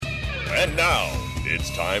And now,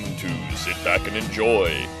 it's time to sit back and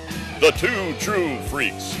enjoy the Two True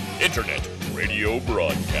Freaks Internet Radio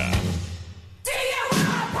Broadcast. Do you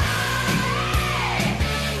wanna party?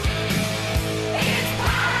 It's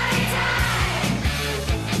party time!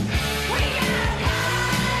 We gotta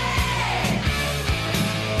party!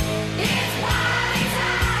 It's party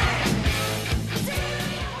time! Do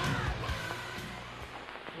you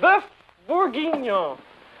wanna Bœuf bourguignon,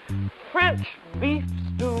 French beef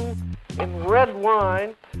stew in red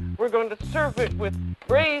wine. We're going to serve it with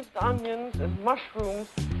braised onions and mushrooms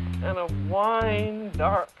and a wine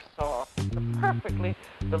dark sauce. It's a perfectly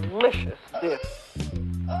delicious dish.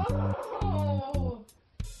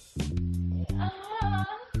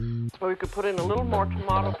 So we could put in a little more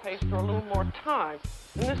tomato paste or a little more thyme.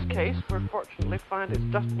 In this case, we fortunately find it's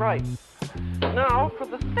just right. Now for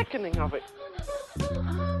the thickening of it.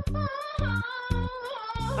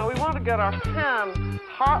 Now we want to get our pan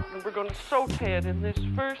hot, and we're going to saute it in this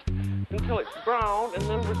first until it's brown, and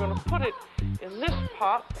then we're going to put it in this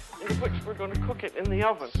pot in which we're going to cook it in the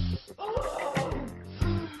oven.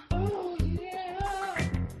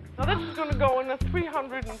 Now this is going to go in a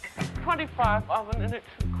 325 oven, and it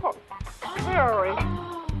should cook very,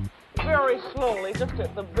 very slowly, just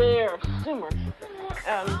at the bare simmer.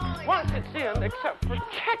 And once it's in, except for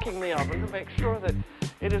checking the oven to make sure that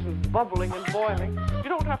it isn't bubbling and boiling, you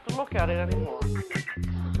don't have to look at it anymore.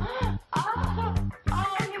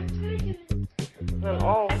 Then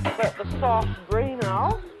all let the sauce drain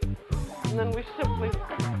out, and then we simply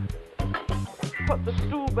put the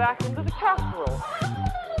stew back into the casserole.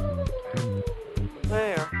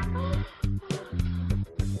 There.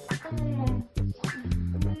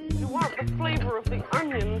 You want the flavor of the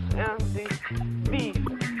onions and the beef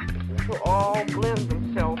to all blend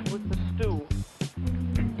themselves with the stew.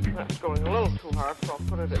 That's going a little too hard, so I'll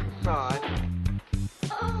put it at the side.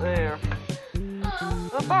 There.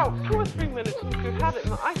 About 2 or 3 minutes, if you had it in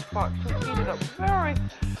the icebox, you heat it up very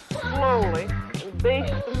slowly and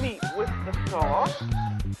baste the meat with the sauce.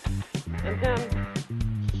 And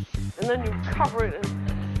then you cover it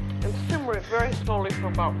and simmer it very slowly for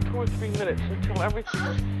about 2 or 3 minutes until everything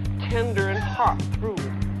is tender and hot through.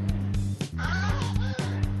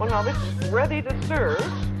 Well, now this is ready to serve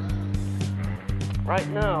right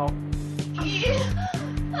now.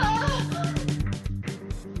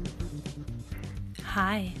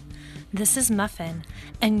 Hi, this is Muffin,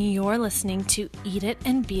 and you're listening to Eat It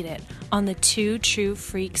and Beat It on the Two True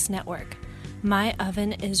Freaks Network. My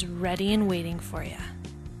oven is ready and waiting for you.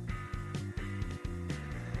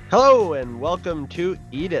 Hello, and welcome to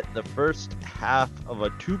Eat It, the first half of a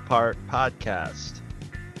two-part podcast.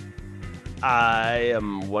 I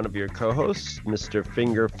am one of your co-hosts, Mr.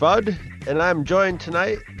 Finger Fudd, and I'm joined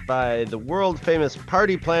tonight by the world-famous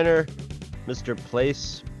party planner, Mr.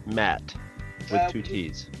 Place Matt, with two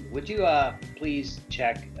T's. Would you please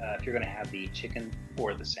check if you're going to have the chicken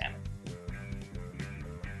or the salmon?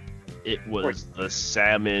 It was the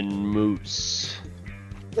salmon mousse.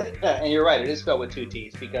 And you're right, it is spelled with two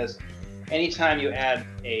T's, because anytime you add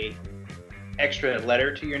a extra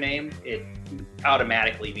letter to your name, it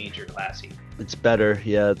automatically means you're classy. It's better,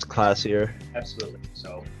 yeah, it's classier. Absolutely.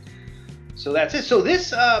 So that's it. So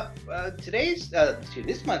this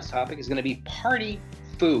this month's topic is going to be party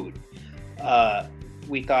food.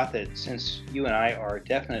 We thought that since you and I are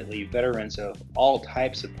definitely veterans of all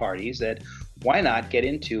types of parties, that why not get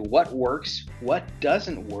into what works, what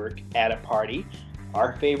doesn't work at a party,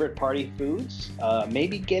 our favorite party foods,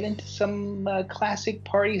 maybe get into some classic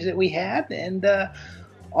parties that we had, and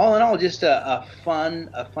all in all, just a fun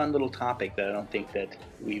little topic that I don't think that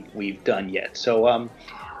we've done yet. So I'm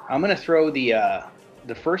going to throw the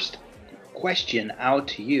first question out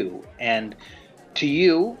to you, and to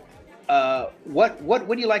you, what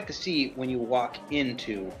do you like to see when you walk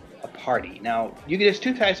into a party? Now, there's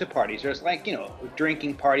two types of parties. There's a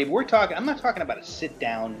drinking party, but I'm not talking about a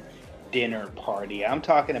sit-down dinner party. I'm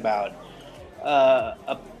talking about a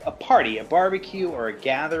party, a barbecue, or a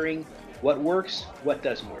gathering. What works, what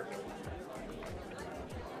doesn't work?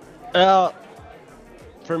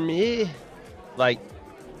 For me,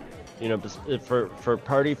 for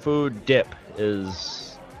party food, dip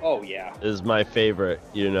is my favorite,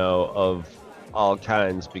 of all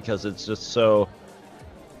kinds, because it's just so,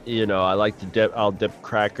 I like to dip. I'll dip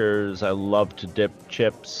crackers. I love to dip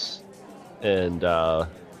chips, and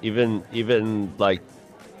even like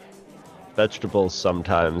vegetables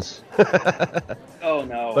sometimes. Oh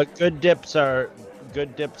no! But good dips are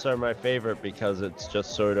my favorite, because it's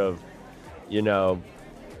just sort of,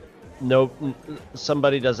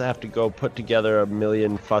 somebody doesn't have to go put together a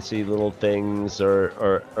million fussy little things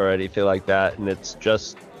or anything like that, and it's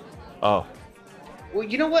just Oh, Well,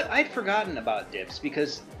 you know what? I'd forgotten about dips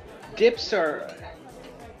because dips are.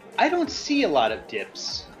 I don't see a lot of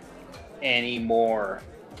dips anymore.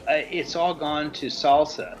 It's all gone to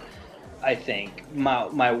salsa, I think.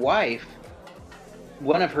 My wife,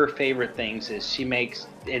 one of her favorite things is she makes,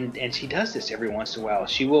 and she does this every once in a while.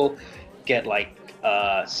 She will get like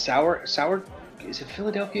sour. Is it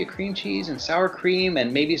Philadelphia cream cheese and sour cream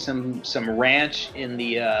and maybe some ranch in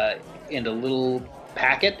the little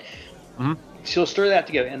packet. Mhm. She'll stir that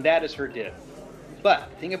together, and that is her dip. But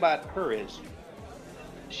the thing about her is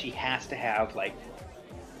she has to have like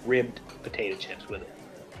ribbed potato chips with it.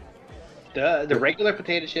 The regular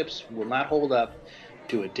potato chips will not hold up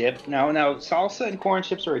to a dip. Now salsa and corn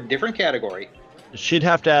chips are a different category. she'd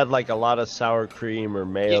have to add like a lot of sour cream or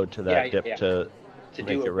mayo to that dip to To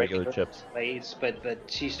make do it a regular chips. Glaze, but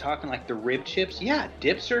she's talking like the rib chips. Yeah,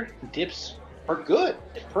 dips are good.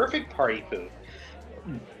 They're perfect party food.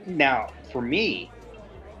 Now, for me,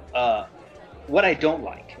 what I don't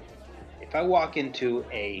like, if I walk into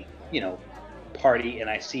a party and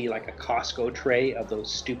I see like a Costco tray of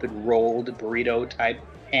those stupid rolled burrito type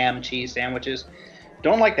ham cheese sandwiches,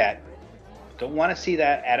 don't like that. Don't want to see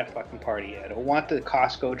that at a fucking party. I don't want the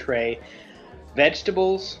Costco tray.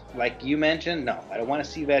 Vegetables, like you mentioned, no. I don't want to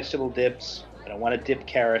see vegetable dips. I don't want to dip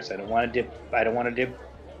carrots. I don't want to dip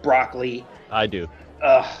broccoli. I do.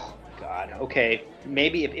 Oh God. Okay.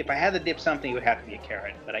 Maybe if I had to dip something, it would have to be a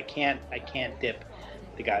carrot. But I can't dip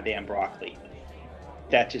the goddamn broccoli.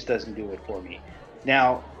 That just doesn't do it for me.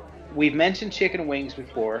 Now, we've mentioned chicken wings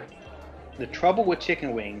before. The trouble with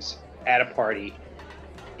chicken wings at a party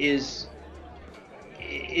is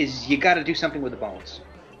you got to do something with the bones.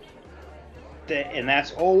 And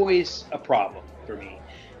that's always a problem for me,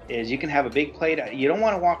 is you can have a big plate. You don't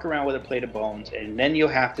want to walk around with a plate of bones, and then you'll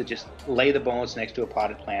have to just lay the bones next to a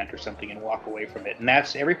potted plant or something and walk away from it. And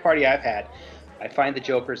that's every party I've had. I find the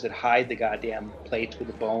jokers that hide the goddamn plates with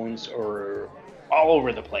the bones or all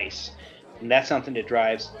over the place. And that's something that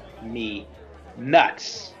drives me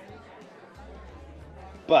nuts.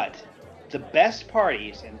 But the best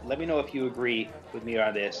parties, and let me know if you agree with me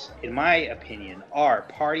on this, in my opinion, are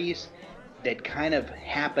parties that kind of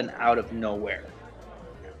happen out of nowhere.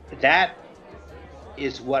 That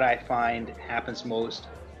is what I find happens most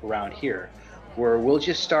around here, where we'll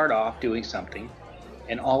just start off doing something,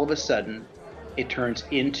 and all of a sudden it turns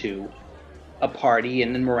into a party,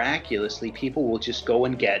 and then miraculously people will just go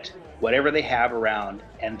and get whatever they have around,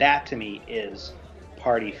 and that to me is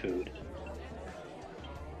party food.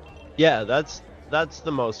 Yeah, that's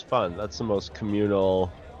the most fun. That's the most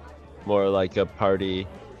communal, more like a party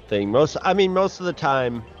thing. Most of the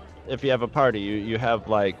time, if you have a party, you have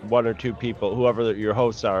like one or two people, whoever your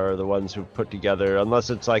hosts are the ones who put together, unless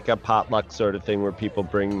it's like a potluck sort of thing where people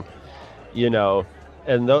bring,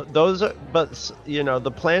 and those are, but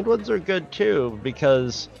the planned ones are good too,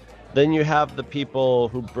 because then you have the people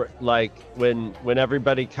who like when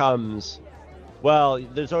everybody comes. Well,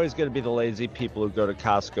 there's always going to be the lazy people who go to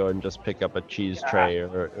Costco and just pick up a cheese tray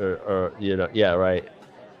or yeah, right.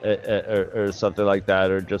 Or something like that,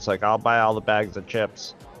 or just like I'll buy all the bags of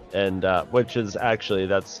chips, and which is actually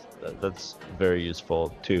that's very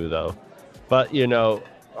useful too, though. But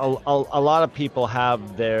a lot of people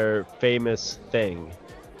have their famous thing,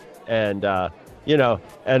 and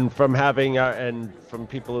and from having and from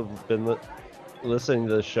people who've been listening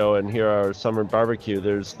to the show and hear our summer barbecue,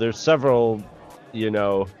 there's several,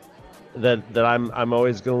 that I'm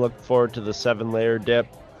always gonna look forward to the 7-layer dip.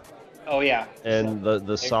 Oh yeah. And the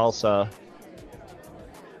salsa,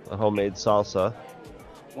 the homemade salsa.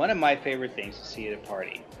 One of my favorite things to see at a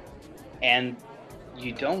party, and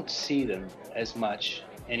you don't see them as much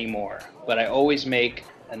anymore, but I always make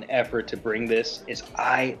an effort to bring this, is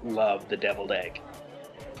I love the deviled egg.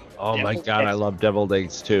 Oh my God, I love deviled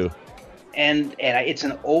eggs too. And it's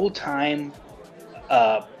an old time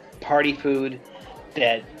party food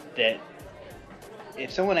that if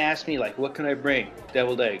someone asks me, like, what can I bring?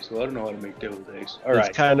 Deviled eggs. Well, I don't know how to make deviled eggs. All right.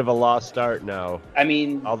 It's kind of a lost art now. I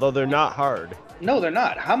mean... Although they're not hard. No, they're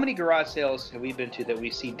not. How many garage sales have we been to that we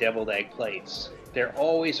see deviled egg plates? They're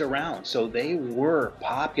always around. So they were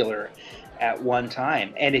popular at one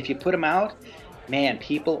time. And if you put them out, man,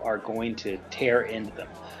 people are going to tear into them.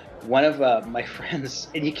 One of my friends...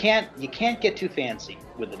 And you can't get too fancy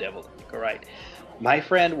with the deviled egg, all right? My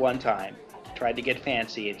friend one time tried to get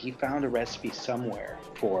fancy, and he found a recipe somewhere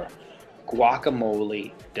for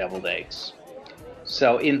guacamole deviled eggs.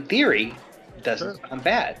 So in theory, it doesn't sound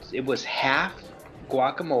bad. It was half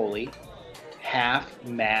guacamole, half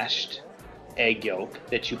mashed egg yolk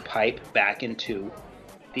that you pipe back into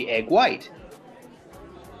the egg white.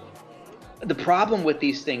 The problem with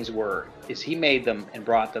these things is he made them and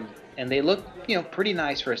brought them, and they look, pretty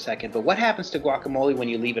nice for a second. But what happens to guacamole when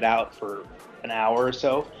you leave it out for an hour or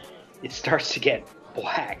so? It starts to get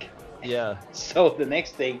black. Yeah. So the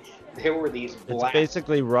next thing, there were these black. It's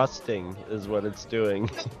basically rusting, is what it's doing.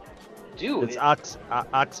 Dude, it's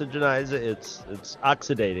oxygenizing. It's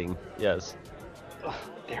oxidating. Yes.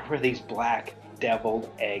 There were these black deviled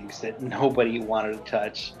eggs that nobody wanted to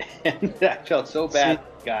touch, and I felt so bad,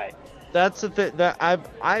 guy. That's the thing that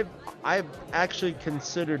I've actually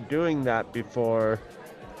considered doing that before,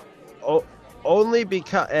 only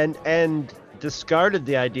because and discarded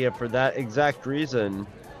the idea for that exact reason,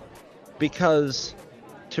 because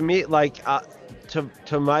to me, like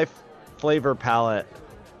to my flavor palette,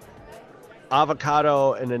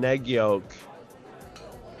 avocado and an egg yolk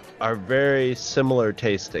are very similar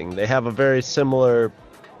tasting. They have a very similar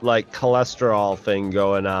like cholesterol thing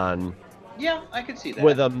going on. Yeah, I could see that.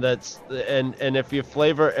 With them, and if you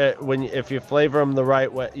flavor it if you flavor them the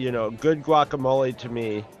right way, good guacamole to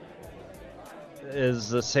me is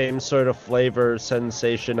the same sort of flavor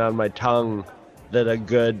sensation on my tongue that a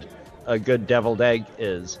good deviled egg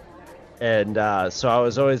is. And so I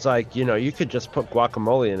was always like, you could just put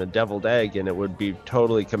guacamole in a deviled egg and it would be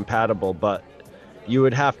totally compatible, but you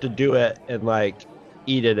would have to do it and like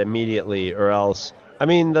eat it immediately, or else. I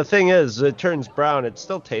mean, the thing is, it turns brown. It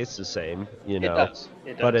still tastes the same, It does.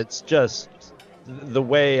 But it's just the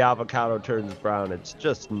way avocado turns brown. It's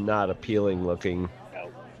just not appealing looking.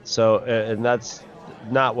 No. So, and that's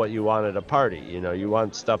not what you want at a party. You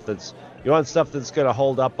want stuff that's going to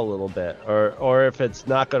hold up a little bit, or if it's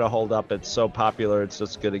not going to hold up, it's so popular it's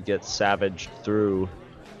just going to get savaged through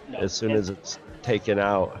as soon as it's taken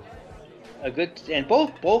out. And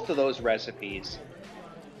both of those recipes,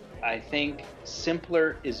 I think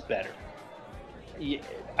simpler is better.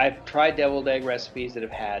 I've tried deviled egg recipes that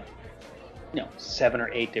have had 7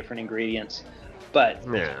 or 8 different ingredients, but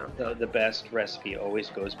the best recipe always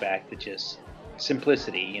goes back to just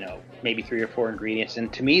simplicity, maybe 3 or 4 ingredients.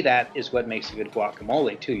 And to me, that is what makes a good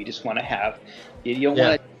guacamole too. You just want to have, you don't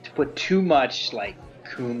want to put too much like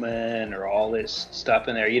cumin or all this stuff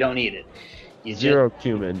in there. You don't need it. Zero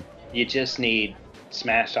cumin. You just need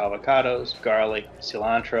smashed avocados, garlic,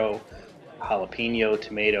 cilantro, jalapeno,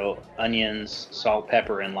 tomato, onions, salt,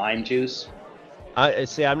 pepper, and lime juice. I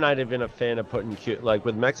see. I'm not even a fan of putting like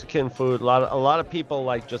with Mexican food. A lot of people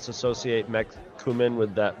like just associate cumin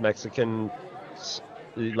with that Mexican,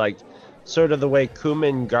 like sort of the way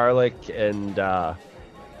cumin, garlic, and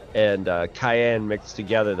cayenne mixed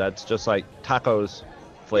together. That's just like tacos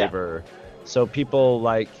flavor. Yeah. So people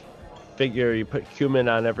like figure you put cumin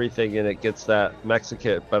on everything and it gets that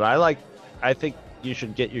Mexican. But I think you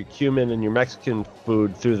should get your cumin and your Mexican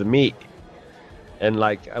food through the meat. And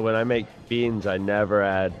like when I make beans, I never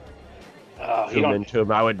add cumin to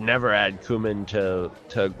them. I would never add cumin to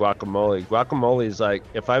guacamole. Guacamole is like,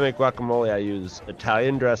 if I make guacamole, I use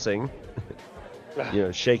Italian dressing.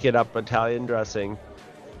 Shake it up Italian dressing,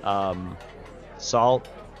 salt,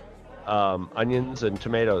 onions, and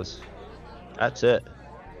tomatoes. That's it.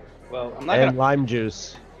 Well, lime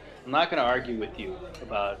juice. I'm not going to argue with you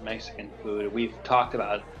about Mexican food. We've talked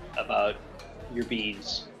about your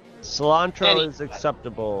beans. Cilantro is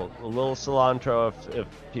acceptable. A little cilantro if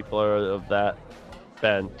people are of that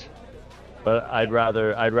bent. But I'd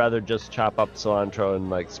rather just chop up cilantro and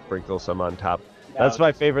like sprinkle some on top. That's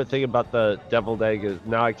my favorite thing about the deviled egg. Is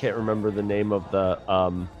now I can't remember the name of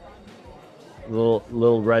the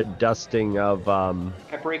little red dusting of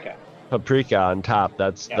paprika on top.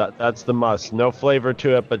 That's the must. No flavor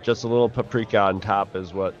to it, but just a little paprika on top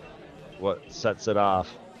is what sets it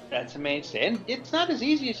off. That's amazing. And it's not as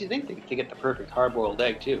easy as you think to get the perfect hard-boiled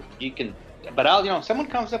egg too. You can, but if someone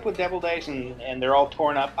comes up with deviled eggs and they're all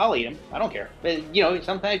torn up, I'll eat them. I don't care. But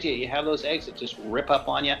sometimes you have those eggs that just rip up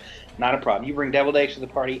on you. Not a problem. You bring deviled eggs to the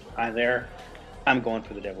party, I'm there. I'm going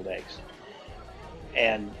for the deviled eggs.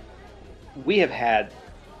 And we have had,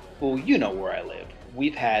 where I live,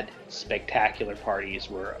 we've had spectacular parties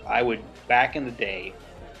where back in the day,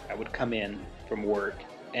 I would come in from work,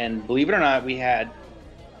 and believe it or not, we had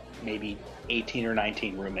maybe 18 or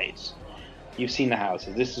 19 roommates. You've seen the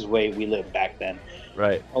houses. This is the way we lived back then.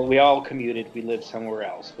 Right. Well, we all commuted. We lived somewhere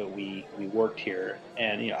else, but we worked here.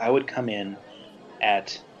 And, I would come in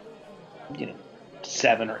at,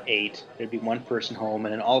 7 or 8. There'd be one person home,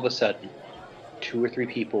 and then all of a sudden, 2 or 3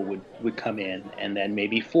 people would come in, and then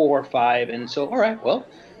maybe 4 or 5. And so, all right, well,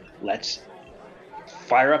 let's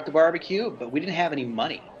fire up the barbecue. But we didn't have any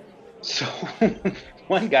money. So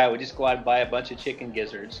one guy would just go out and buy a bunch of chicken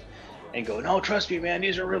gizzards, and go, no, trust me, man,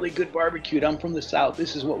 these are really good barbecued. I'm from the South.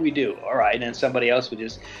 This is what we do. All right. And then somebody else would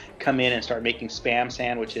just come in and start making Spam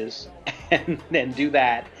sandwiches and then do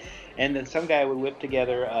that. And then some guy would whip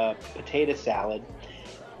together a potato salad.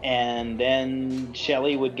 And then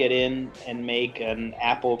Shelly would get in and make an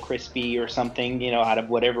apple crispy or something, out of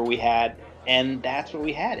whatever we had. And that's what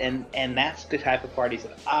we had. And that's the type of parties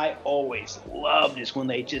that I always loved, is when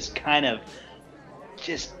they just kind of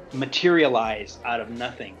just materialize out of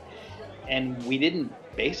nothing. And we didn't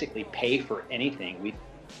basically pay for anything. We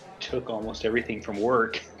took almost everything from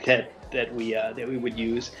work that we would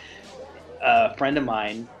use. A friend of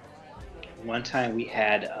mine, one time we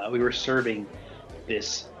were serving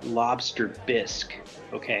this lobster bisque,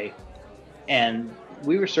 okay, and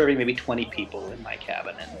we were serving maybe 20 people in my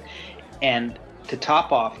cabin, and to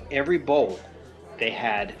top off every bowl, they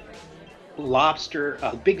had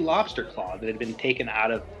a big lobster claw that had been taken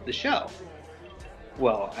out of the shell.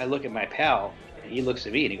 Well, I look at my pal, and he looks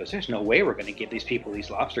at me and he goes, there's no way we're going to give these people these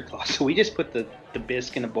lobster claws. So we just put the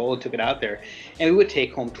bisque in a bowl and took it out there, and we would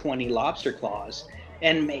take home 20 lobster claws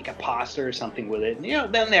and make a pasta or something with it.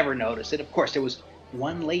 And, they'll never notice it. Of course, there was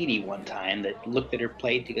one lady one time that looked at her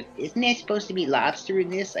plate and goes, isn't there supposed to be lobster in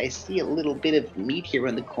this? I see a little bit of meat here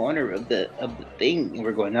on the corner of the thing. And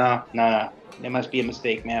we're going, no, there must be a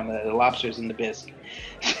mistake, ma'am. The lobster's in the bisque.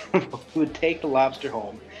 So we would take the lobster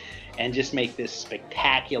home and just make this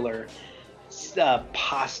spectacular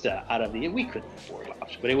pasta out of we couldn't afford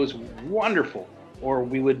lobster, but it was wonderful. Or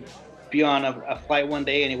we would be on a flight one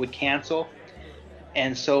day and it would cancel,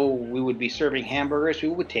 and so we would be serving hamburgers. We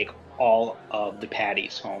would take all of the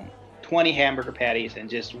patties home, 20 hamburger patties, and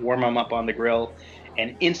just warm them up on the grill.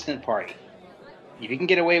 An instant party. If you can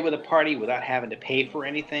get away with a party without having to pay for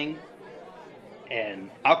anything, and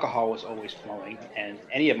alcohol was always flowing, and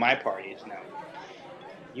any of my parties, now,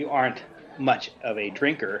 you aren't much of a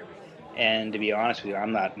drinker, and to be honest with you,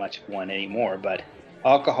 I'm not much of one anymore, but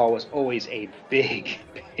alcohol was always a big,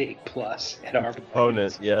 big plus at our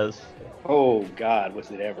component, yes. Oh, God, was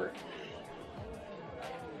it ever.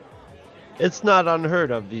 It's not unheard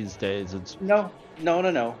of these days. It's No.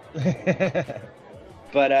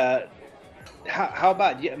 But how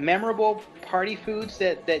about memorable party foods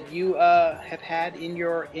that you have had in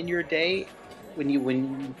your day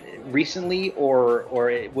when recently, or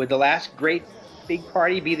would the last great big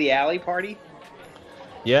party be the alley party?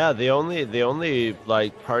 Yeah, the only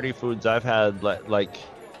like party foods I've had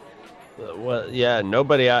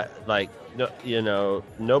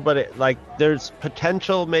nobody, like, there's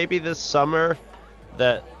potential maybe this summer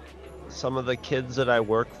that some of the kids that I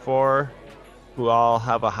work for, who all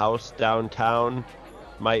have a house downtown,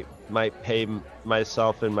 might pay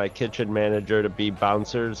myself and my kitchen manager to be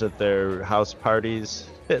bouncers at their house parties,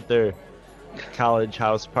 at their college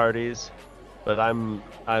house parties. But I'm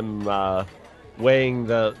weighing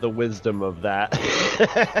the wisdom of that.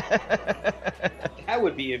 That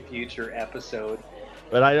would be a future episode.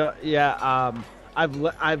 But I don't. Yeah.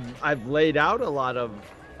 I've laid out a lot of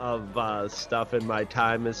stuff in my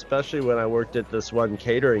time, especially when I worked at this one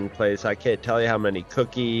catering place. I can't tell you how many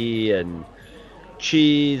cookie and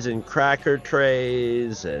cheese and cracker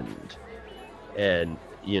trays and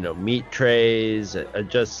meat trays,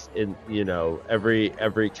 just in every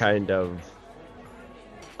kind of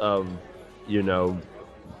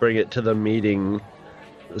bring it to the meeting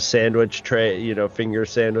sandwich tray, finger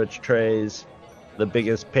sandwich trays. The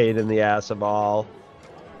biggest pain in the ass of all.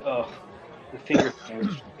 Oh, the finger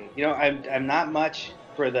sandwich. I'm not much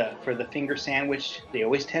for the finger sandwich. They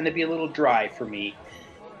always tend to be a little dry for me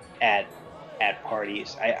at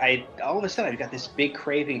parties. I all of a sudden I've got this big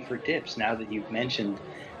craving for dips now that you've mentioned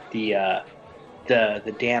the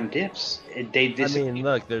damn dips.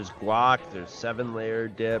 Look, there's guac, there's 7-layer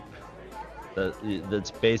dip.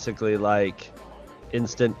 That's basically like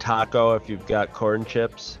instant taco if you've got corn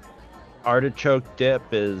chips. Artichoke dip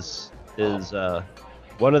is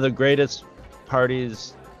one of the greatest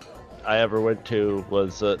parties I ever went to.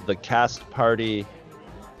 Was the cast party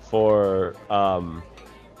for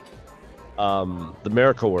the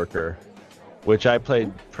Miracle Worker, which I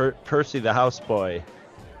played Percy the houseboy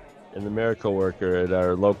in the Miracle Worker at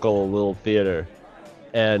our local little theater.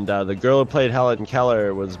 And the girl who played Helen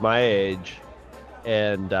Keller was my age,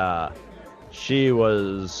 and she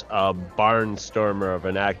was a barnstormer of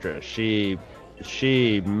an actress. She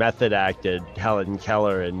method acted Helen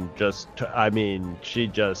Keller, and she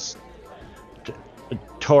just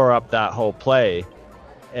tore up that whole play,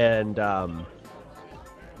 and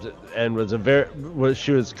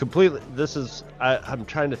she was completely. I'm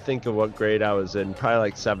trying to think of what grade I was in. Probably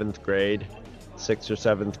like 7th grade, 6th or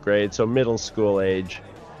 7th grade, so middle school age,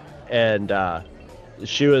 and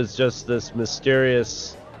she was just this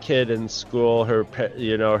mysterious kid in school. Her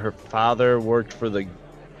father worked for the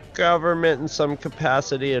government in some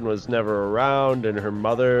capacity and was never around, and her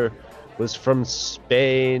mother was from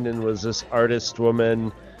Spain and was this artist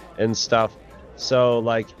woman and stuff. So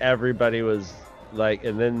like everybody was like,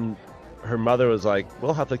 and then her mother was like,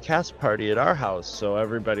 we'll have the cast party at our house. So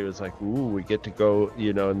everybody was like, ooh, we get to go,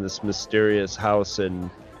 in this mysterious house. And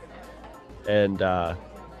the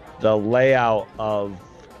layout of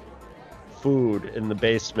food in the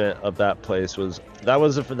basement of that place was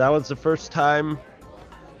the first time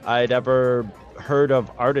I'd ever heard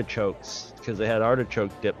of artichokes, because they had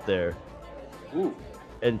artichoke dip there. Ooh.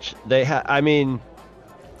 And they had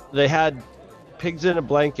pigs in a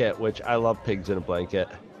blanket, which I love pigs in a blanket.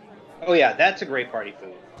 Oh yeah, that's a great party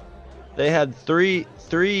food. They had three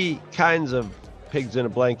kinds of pigs in a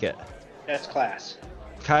blanket. That's class.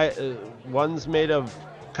 One's made of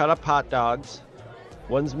cut up hot dogs.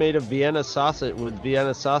 One's made of Vienna sausage with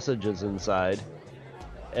Vienna sausages inside,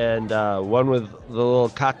 and one with the little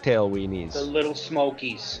cocktail weenies. The little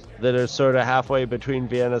smokies. That are sort of halfway between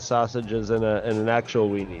Vienna sausages and an actual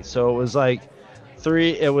weenie. So it was like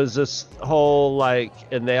it was this whole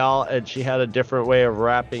and she had a different way of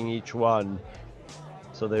wrapping each one.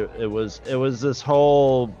 So it was this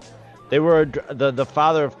whole. The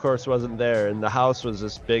father, of course, wasn't there, and the house was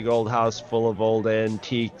this big old house full of old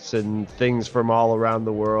antiques and things from all around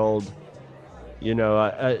the world.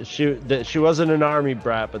 She wasn't an army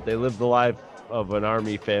brat, but they lived the life of an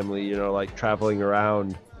army family. Like traveling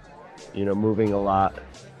around, moving a lot.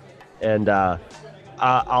 And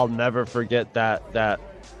I'll never forget that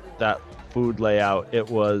food layout. It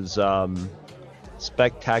was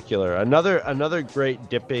spectacular. Another great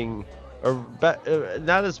dipping.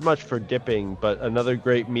 Not as much for dipping, but another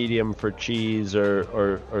great medium for cheese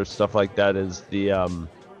or stuff like that is the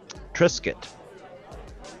Triscuit.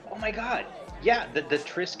 Oh my god. Yeah, the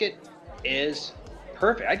Triscuit is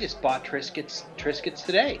perfect. I just bought Triscuits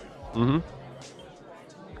today. Mm-hmm.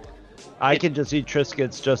 I could just eat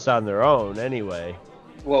Triscuits just on their own anyway.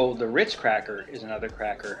 Well, the Ritz cracker is another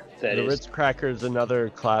cracker The Ritz cracker is another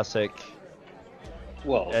classic.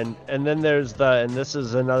 Well, and then there's and this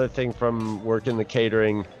is another thing from working the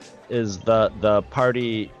catering, is the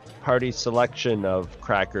party selection of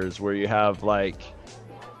crackers, where you have like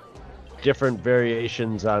different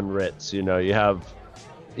variations on Ritz. You have,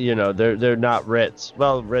 they're not Ritz.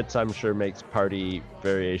 Well, Ritz I'm sure makes party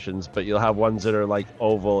variations, but you'll have ones that are like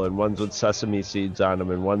oval and ones with sesame seeds on them,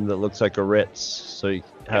 and one that looks like a Ritz. So you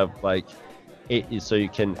have so you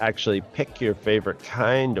can actually pick your favorite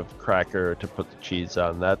kind of cracker to put the cheese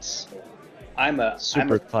on. That's I'm a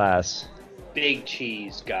class. Big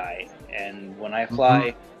cheese guy, and when I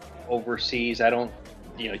fly overseas, I don't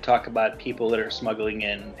talk about people that are smuggling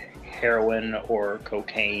in heroin or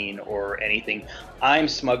cocaine or anything. I'm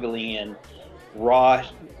smuggling in raw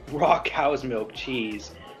cow's milk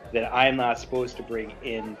cheese that I'm not supposed to bring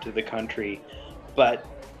into the country. But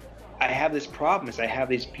I have this problem, is I have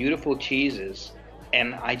these beautiful cheeses,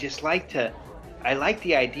 and I like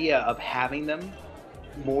the idea of having them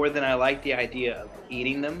more than I like the idea of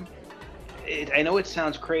eating them. I know it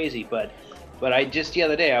sounds crazy, but I just the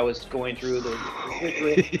other day I was going through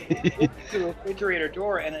the refrigerator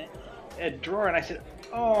door and I said,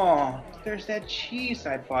 oh, there's that cheese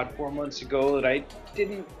I bought 4 months ago that I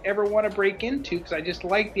didn't ever want to break into because I just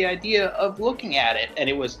liked the idea of looking at it. And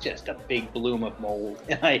it was just a big bloom of mold.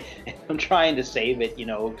 And I'm trying to save it,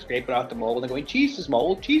 scrape it out the mold and going, cheese is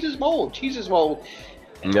mold, cheese is mold, cheese is mold.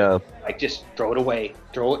 And just throw it away,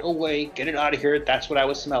 get it out of here. That's what I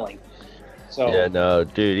was smelling. So yeah, no,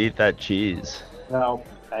 dude, eat that cheese. No,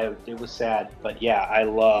 it was sad. But yeah, I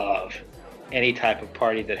love any type of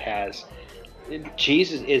party that has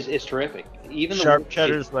cheese is terrific. Even sharp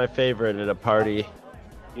cheddar is my favorite at a party.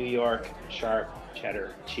 New York sharp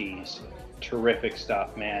cheddar cheese, terrific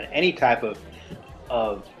stuff, man. Any type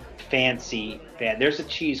of fancy. There's a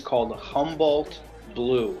cheese called Humboldt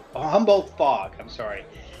Fog. I'm sorry.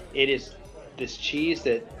 It is this cheese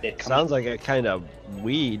that comes. Sounds like a kind of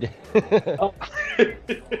weed.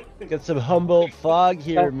 Get some Humboldt Fog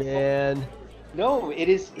here, man. No, it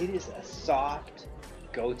is a soft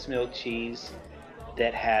goat's milk cheese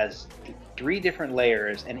that has 3 different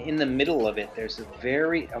layers, and in the middle of it there's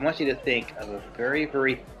I want you to think of a very,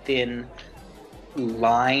 very thin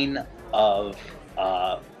line of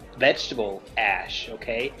vegetable ash,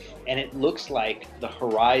 okay? And it looks like the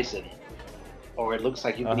horizon, or it looks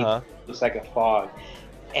like looks like a fog,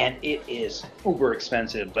 and it is uber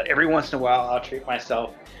expensive, but every once in a while I'll treat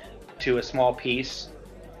myself to a small piece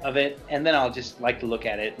of it, and then I'll just like to look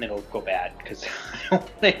at it and it'll go bad because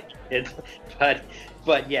I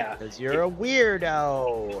But yeah. Because you're a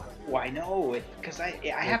weirdo. Well, I know it because I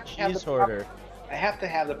have to have cheese the hoarder. I have to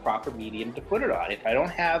have the proper medium to put it on. If I don't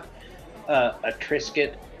have a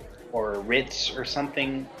Triscuit or a Ritz or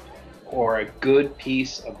something, or a good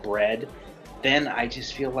piece of bread, then I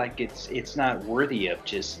just feel like it's not worthy of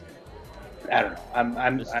just. I don't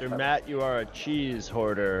know. Mr. Matt, you are a cheese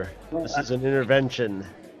hoarder. Well, This is an intervention.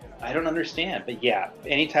 I don't understand, but yeah,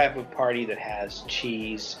 any type of party that has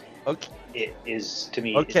cheese, Okay. it is to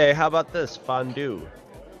me. Okay, how about this? Fondue.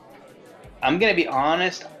 I'm gonna be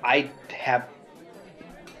honest. I've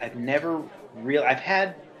never really.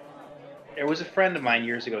 There was a friend of mine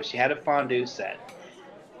years ago. She had a fondue set,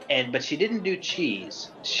 but she didn't do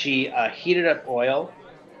cheese. She heated up oil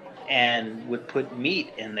and would put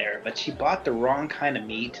meat in there, but she bought the wrong kind of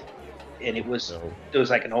meat, and it was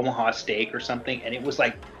like an Omaha steak or something, and it was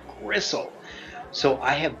like gristle. So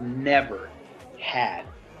I have never had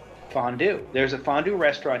fondue. There's a fondue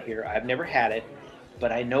restaurant here. I've never had it,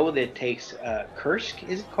 but I know that it takes Kirsch,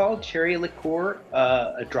 is it called, cherry liqueur,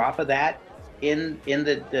 a drop of that in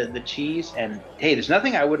the cheese, and hey, there's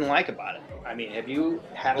nothing I wouldn't like about it. I mean, have you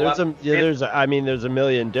had a lot? There's a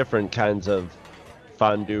million different kinds of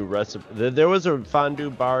fondue recipe. There was a fondue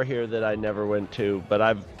bar here that I never went to, but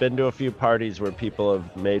I've been to a few parties where people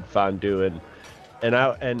have made fondue,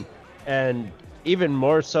 and even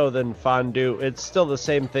more so than fondue, it's still the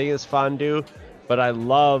same thing as fondue, but I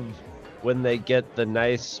love when they get the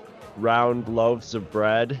nice round loaves of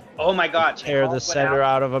bread. Oh my God! Tear the center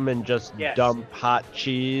out of them and just dump hot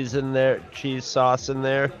cheese in there, cheese sauce in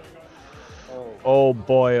there. Oh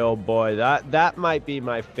boy, that might be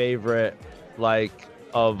my favorite, like,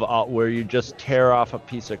 of where you just tear off a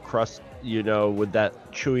piece of crust, with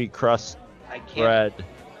that chewy crust bread.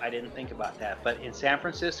 I didn't think about that, but in San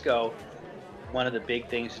Francisco, one of the big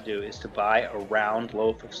things to do is to buy a round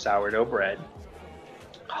loaf of sourdough bread,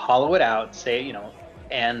 hollow it out,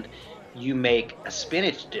 and you make a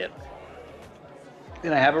spinach dip.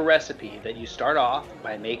 And I have a recipe that you start off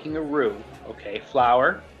by making a roux,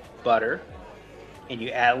 flour, butter, and you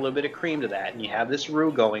add a little bit of cream to that, and you have this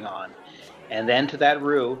roux going on. And then to that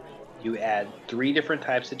roux, you add 3 different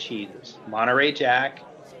types of cheeses. Monterey Jack,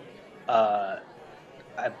 I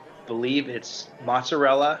believe it's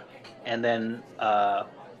mozzarella, and then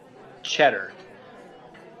cheddar.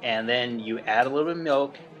 And then you add a little bit of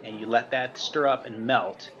milk, and you let that stir up and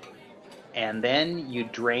melt. And then you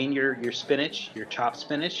drain your spinach, your chopped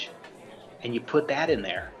spinach, and you put that in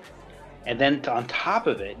there. And then on top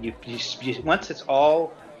of it, you once it's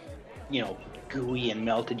all, gooey and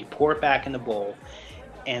melted, you pour it back in the bowl,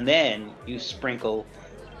 and then you sprinkle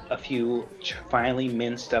a few finely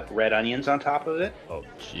minced up red onions on top of it. Oh,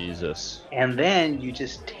 Jesus. And then you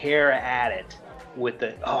just tear at it with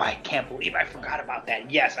I can't believe I forgot about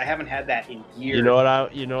that. Yes, I haven't had that in years. You know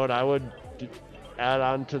what I would add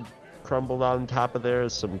on to crumbled on top of there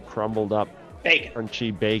is some crumbled up bacon.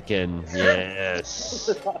 Crunchy bacon. Yes.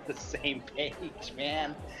 We're on the same page,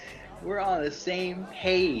 man. We're on the same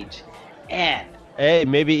page. And hey,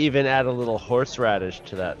 maybe even add a little horseradish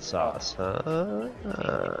to that sauce, huh?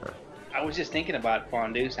 I was just thinking about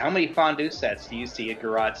fondues. How many fondue sets do you see at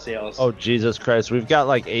garage sales? Oh, Jesus Christ. We've got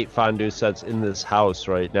like 8 fondue sets in this house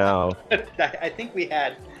right now. I think we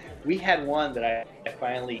had one that I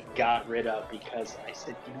finally got rid of because I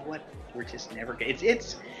said, you know what? We're just never going to.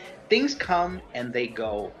 It's things come and they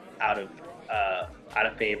go out of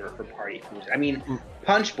favor for party foods. I mean,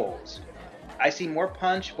 punch bowls. I see more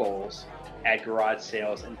punch bowls at garage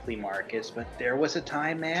sales and flea markets, but there was a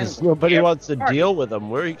time, man. Because nobody wants to deal with them.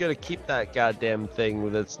 Where are you going to keep that goddamn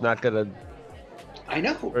thing that's not going to... I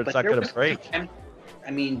know. Or it's not going to break.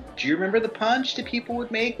 I mean, do you remember the punch that people would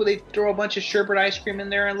make where they'd throw a bunch of sherbet ice cream in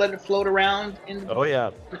there and let it float around? Oh, yeah.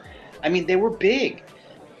 I mean, they were big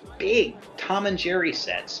Tom and Jerry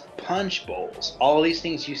sets, punch bowls, all these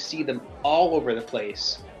things. You see them all over the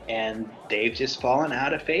place, and they've just fallen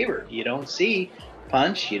out of favor. You don't see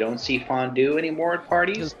punch, you don't see fondue anymore at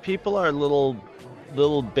parties. Because people are little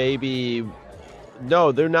baby...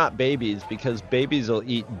 No, they're not babies, because babies will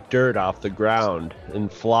eat dirt off the ground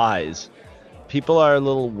and flies. People are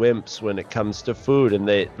little wimps when it comes to food, and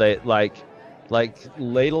they like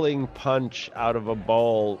ladling punch out of a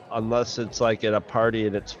bowl, unless it's like at a party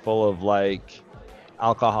and it's full of like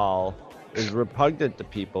alcohol, is repugnant to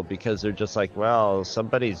people, because they're just like, well,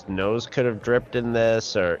 somebody's nose could have dripped in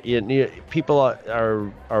this, or people are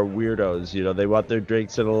weirdos. They want their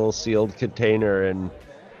drinks in a little sealed container, and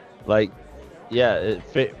like, yeah,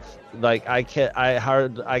 I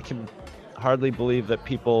can hardly believe that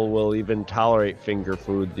people will even tolerate finger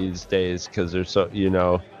food these days, because they're so,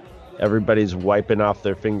 everybody's wiping off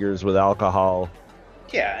their fingers with alcohol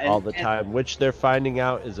Yeah, all the time, which they're finding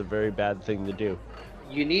out is a very bad thing to do.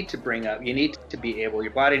 You need to be able,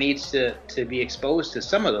 your body needs to be exposed to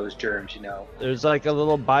some of those germs, There's like a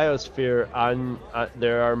little biosphere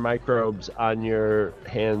there are microbes on your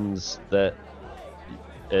hands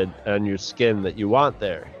on your skin that you want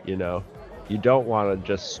there, You don't want to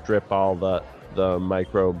just strip all the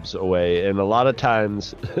microbes away. And a lot of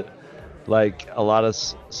times, like a lot of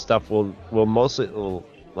stuff will mostly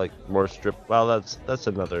like more strip. Well, that's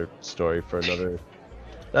another story for another.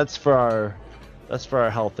 That's for our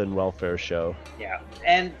health and welfare show. Yeah,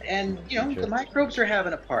 and the microbes are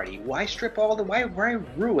having a party. Why strip why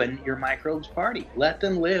ruin your microbes' party? Let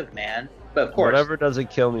them live, man. But of course, whatever doesn't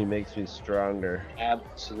kill me makes me stronger.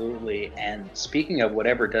 Absolutely. And speaking of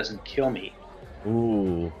whatever doesn't kill me,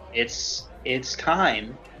 ooh, it's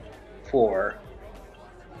time for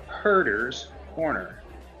Herder's Corner.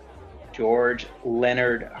 George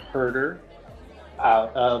Leonard Herder,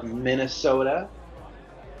 out of Minnesota.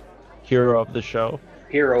 Hero of the show,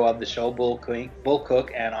 bull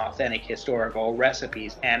cook, and authentic historical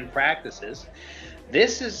recipes and practices.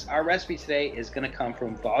 Our recipe today is going to come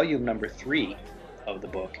from volume number 3 of the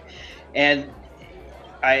book. And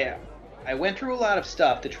I went through a lot of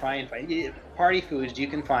stuff to try and find party foods you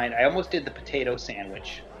can find. I almost did the potato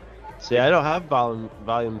sandwich. See, I don't have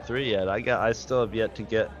volume 3 yet. I still have yet to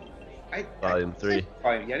get volume 3.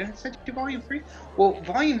 I didn't send you volume 3. Well,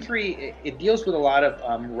 volume 3 it deals with a lot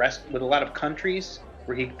of countries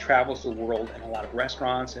where he travels the world, and a lot of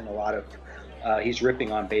restaurants, and a lot of he's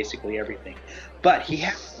ripping on basically everything. But he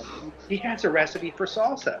has a recipe for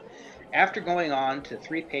salsa. After going on to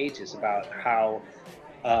 3 pages about how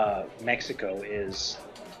Mexico is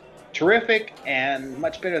terrific and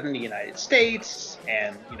much better than the United States,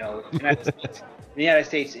 and the United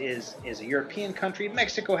States is a European country.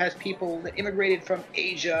 Mexico has people that immigrated from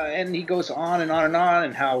Asia, and he goes on and on and on,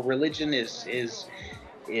 and how religion is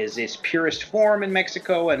its purest form in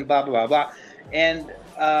Mexico, and blah blah blah blah. And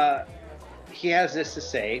he has this to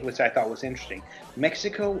say, which I thought was interesting.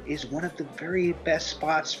 Mexico is one of the very best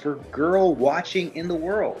spots for girl watching in the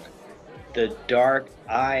world. The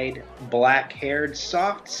dark-eyed, black-haired,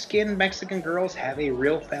 soft-skinned Mexican girls have a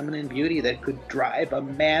real feminine beauty that could drive a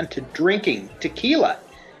man to drinking tequila.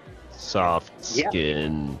 Soft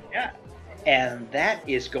skin. Yeah. And that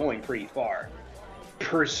is going pretty far.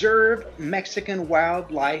 Preserve Mexican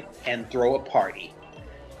wildlife and throw a party.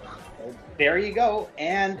 There you go.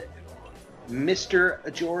 And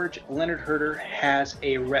Mr. George Leonard Herder has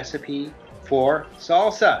a recipe for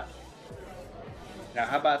salsa. Now,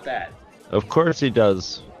 how about that? Of course he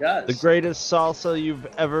does. He does. The greatest salsa you've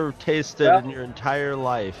ever tasted in your entire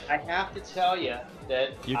life. I have to tell you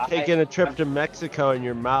that you're taking a trip to Mexico in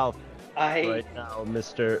your mouth right now,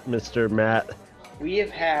 Mr. Matt. We have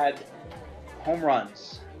had home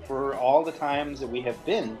runs for all the times that we have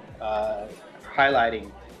been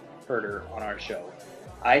highlighting Herder on our show.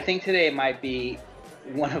 I think today might be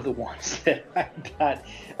one of the ones that I've got.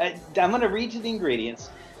 I'm going to read you the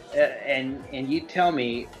ingredients, and you tell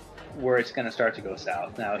me where it's going to start to go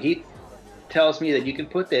south. Now, he tells me that you can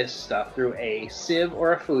put this stuff through a sieve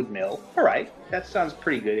or a food mill. All right, that sounds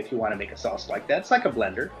pretty good if you want to make a sauce like that. It's like a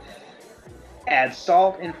blender. Add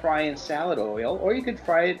salt and fry in salad oil, or you could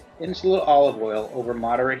fry it in a little olive oil over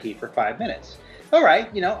moderate heat for 5 minutes. All right,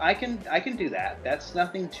 I can do that. That's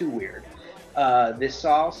nothing too weird. This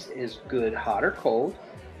sauce is good hot or cold.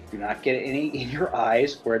 Do not get any in your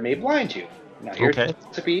eyes where it may blind you. Now here's the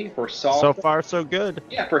recipe for salsa. So far, so good.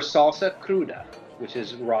 Yeah, for salsa cruda, which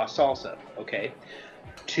is raw salsa. Okay.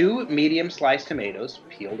 2 medium sliced tomatoes,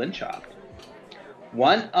 peeled and chopped.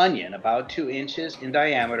 1 onion, about 2 inches in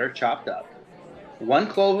diameter, chopped up. 1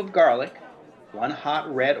 clove of garlic. 1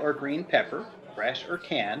 hot red or green pepper, fresh or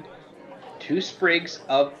canned. 2 sprigs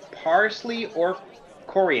of parsley or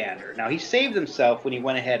coriander. Now, he saved himself when he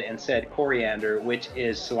went ahead and said coriander, which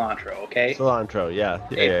is cilantro, okay? Cilantro,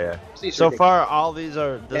 yeah. So far, all these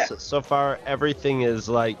are, so far, everything is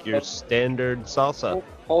like your standard salsa.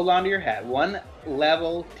 Hold on to your hat. 1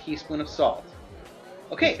 level teaspoon of salt.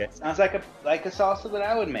 Okay. Sounds like a salsa that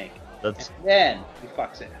I would make. And then he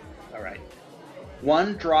fucks it. All right.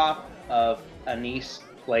 1 drop of anise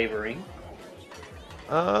flavoring.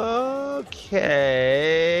 Okay.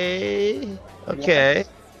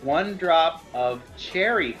 1 drop of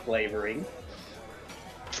cherry flavoring.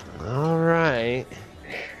 All right.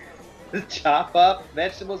 Chop up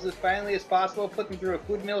vegetables as finely as possible, put them through a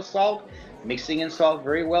food mill, salt, mixing in salt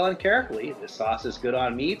very well and carefully. The sauce is good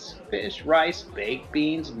on meats, fish, rice, baked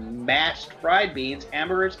beans, mashed fried beans,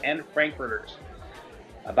 hamburgers, and frankfurters.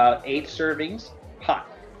 About 8 servings, hot.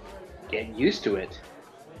 Get used to it.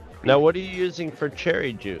 Now, what are you using for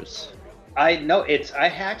cherry juice? I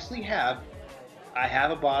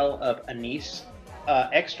have a bottle of anise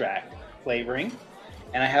extract flavoring,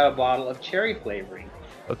 and I have a bottle of cherry flavoring.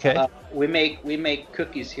 Okay. We make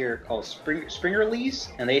cookies here called Springerleys,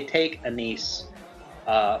 and they take anise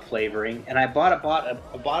flavoring. And I bought a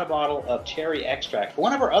bottle of cherry extract for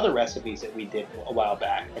one of our other recipes that we did a while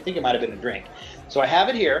back. I think it might have been a drink. So I have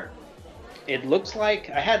it here. It looks like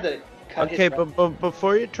I had to cut. Okay, but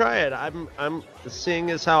before you try it, I'm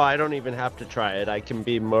seeing as how I don't even have to try it. I can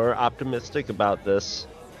be more optimistic about this.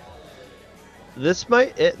 This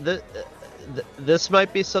might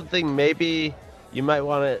be something. Maybe you might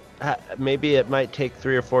want to. Maybe it might take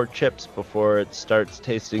 3 or 4 chips before it starts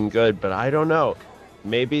tasting good. But I don't know.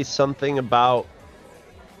 Maybe something about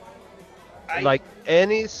like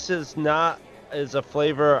anise is a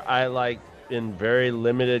flavor I like in very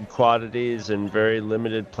limited quantities and very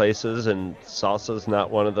limited places, and salsa's not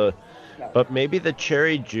one of the. But maybe the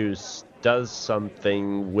cherry juice does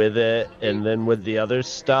something with it, and then with the other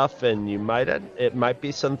stuff, and it might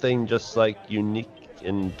be something just like unique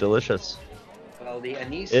and delicious. Well, the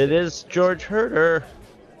anise. It is George Herter.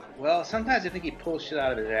 Well, sometimes I think he pulls shit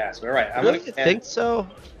out of his ass. But all right, Really? You think so?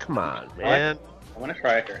 Come on, man. I want to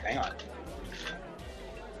try it here. Hang on.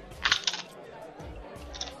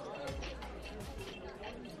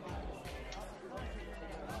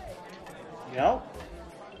 You know?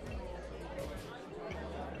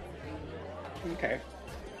 Okay.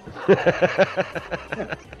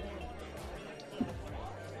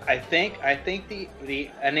 I think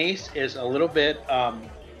the anise is a little bit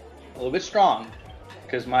strong,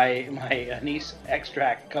 because my anise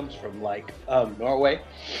extract comes from like Norway,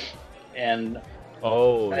 and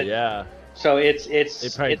yeah. So they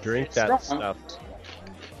probably drink that strong. stuff.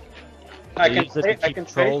 I They can use it to keep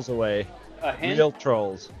trolls away. a hint. Real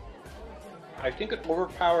trolls. I think it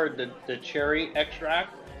overpowered the cherry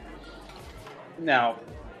extract. Now,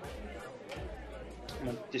 I'm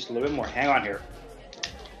gonna just a little bit more. Hang on here.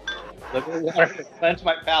 Look at the water to cleanse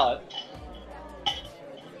my palate.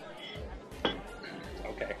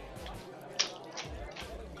 Okay.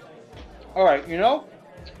 All right,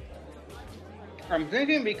 I'm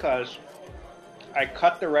thinking because I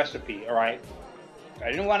cut the recipe, all right? I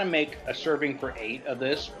didn't want to make a serving for 8 of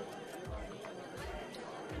this.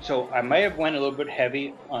 So I might have went a little bit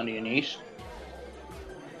heavy on the anise.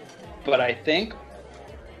 But I think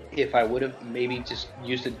if I would have maybe just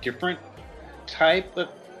used a different type of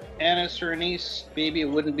anise or anise, maybe it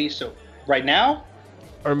wouldn't be so. Right now?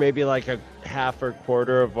 Or maybe like a half or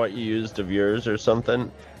quarter of what you used of yours or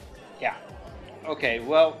something. Yeah. Okay,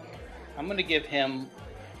 well, I'm going to give him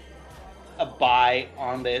a buy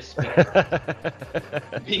on this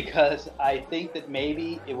because I think that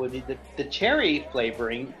maybe it would be the cherry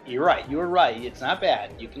flavoring. You're right. You were right. It's not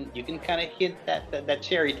bad. You can kind of hit that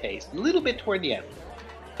cherry taste a little bit toward the end,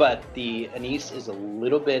 but the anise is a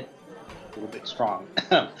little bit strong.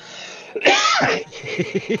 Got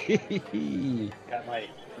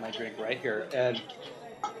my drink right here, and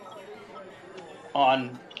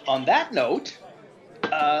on that note,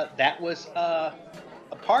 that was a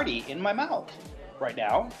party in my mouth right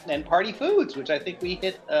now, and party foods, which I think we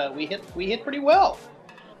hit pretty well.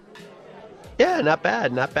 Yeah, not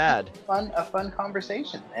bad. A fun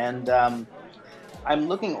conversation, and I'm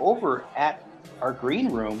looking over at our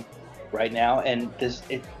green room right now, and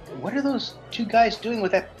what are those 2 guys doing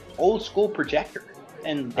with that old school projector?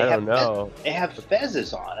 And they have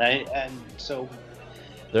fezzes on, and so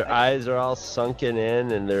their eyes are all sunken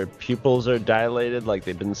in, and their pupils are dilated, like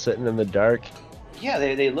they've been sitting in the dark. Yeah,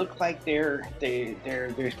 they look like are they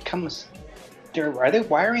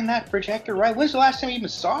wiring that projector right? When's the last time you even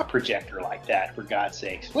saw a projector like that, for God's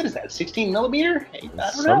sakes? What is that, 16 millimeter? I don't know.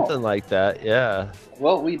 Something like that, yeah.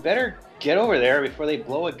 Well, we better get over there before they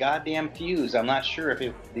blow a goddamn fuse. I'm not sure if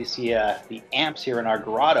the amps here in our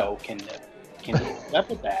grotto can keep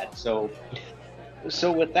up with that. So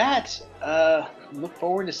with that, look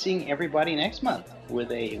forward to seeing everybody next month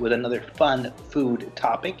with another fun food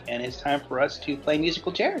topic, and it's time for us to play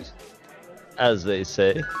musical chairs, as they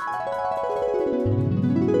say.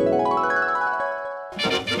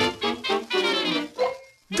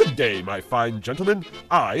 Good day, my fine gentlemen.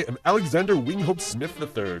 I am Alexander Winghope Smith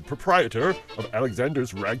III, proprietor of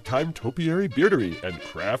Alexander's Ragtime Topiary Beardery and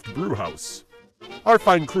Craft Brewhouse. Our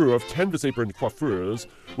fine crew of canvas-aproned coiffeurs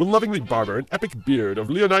will lovingly barber an epic beard of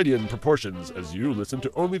Leonidian proportions as you listen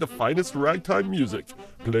to only the finest ragtime music,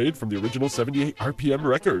 played from the original 78 RPM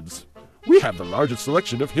records. We have the largest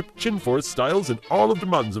selection of hip chin-force styles in all of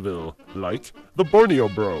Demanzaville, like the Borneo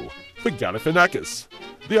Bro, the Galifianakis,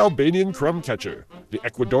 the Albanian Crumb Catcher, the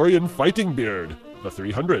Ecuadorian Fighting Beard, the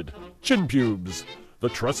 300, Chin Pubes, the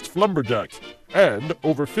Trussed Flumberjack, and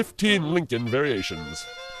over 15 Lincoln variations.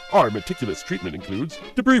 Our meticulous treatment includes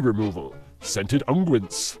debris removal, scented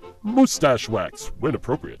unguents, mustache wax when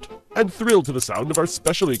appropriate, and thrill to the sound of our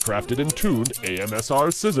specially crafted and tuned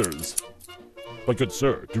AMSR scissors. But good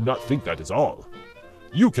sir, do not think that is all.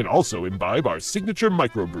 You can also imbibe our signature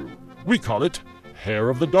microbrew. We call it Hair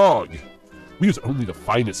of the Dog. We use only the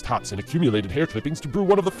finest hops and accumulated hair clippings to brew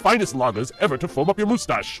one of the finest lagers ever to foam up your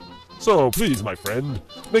mustache. So please, my friend,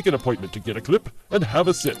 make an appointment to get a clip and have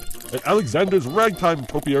a sip at Alexander's Ragtime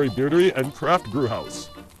Topiary Beardery and Craft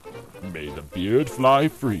Brewhouse. May the beard fly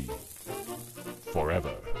free.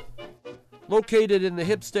 Forever. Located in the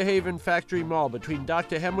Hipster Haven Factory Mall between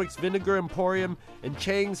Dr. Hemwick's Vinegar Emporium and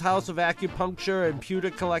Chang's House of Acupuncture and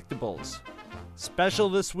Pewter Collectibles. Special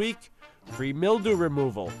this week, free mildew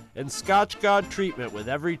removal and Scotch Guard treatment with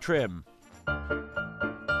every trim.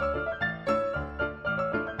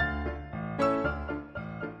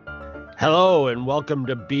 Hello and welcome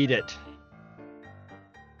to Beat It,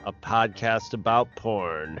 a podcast about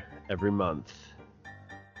porn every month.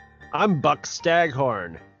 I'm Buck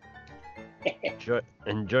Staghorn.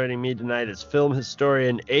 And joining me tonight is film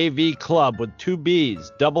historian AV Club with 2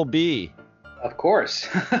 B's, double B. Of course.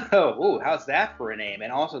 Ooh, how's that for a name?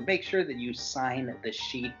 And also make sure that you sign the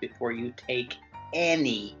sheet before you take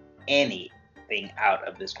anything out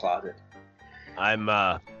of this closet. I'm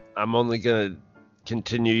only gonna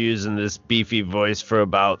continue using this beefy voice for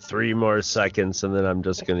about 3 more seconds, and then I'm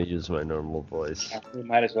just gonna use my normal voice. We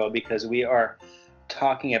might as well, because we are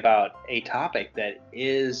talking about a topic that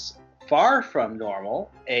is far from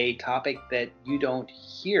normal, a topic that you don't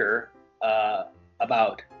hear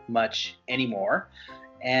about much anymore,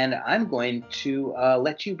 and I'm going to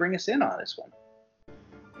let you bring us in on this one.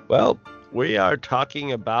 Well, we are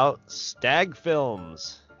talking about stag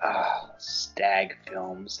films. Stag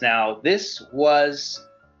films. Now, this was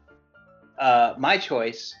my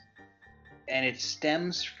choice, and it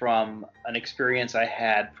stems from an experience I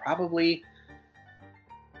had probably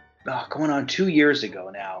going on 2 years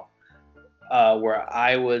ago now, where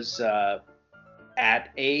I was at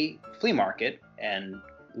a flea market, and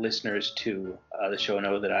listeners to the show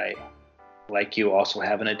know that I, like you, also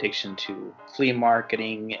have an addiction to flea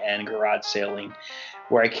marketing and garage sailing,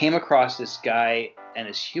 where I came across this guy and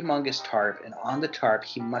his humongous tarp, and on the tarp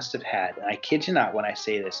he must have had, and I kid you not when I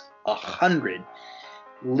say this, 100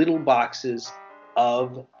 little boxes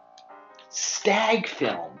of stag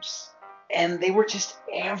films. And they were just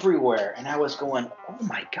everywhere. And I was going, oh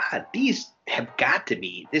my God, these have got to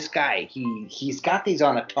be, this guy, he's got these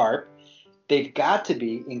on a tarp. They've got to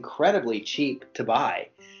be incredibly cheap to buy.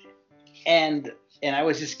 And I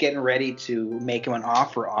was just getting ready to make him an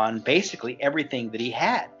offer on basically everything that he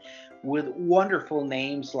had, with wonderful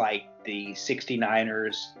names like the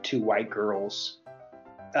 69ers, 2 White Girls,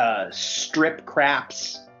 Strip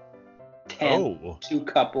Craps, 10, 2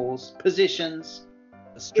 Couples, Positions.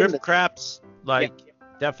 Strip Craps,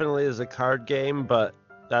 definitely is a card game, but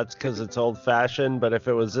that's because it's old-fashioned. But if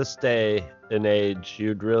it was this day and age,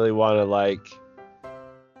 you'd really want to,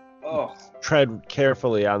 tread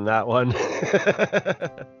carefully on that one.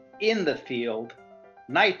 In the Field,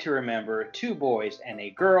 Night to Remember, 2 Boys and a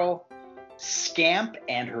Girl, Scamp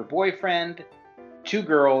and Her Boyfriend, 2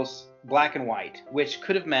 Girls, Black and White, which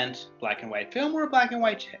could have meant black and white film or a black and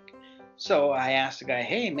white chick. So I asked the guy,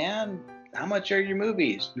 hey, man, how much are your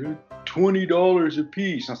movies? They're $20 a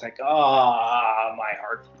piece. And I was like, my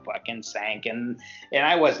heart fucking sank. And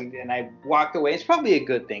I wasn't, and I walked away. It's probably a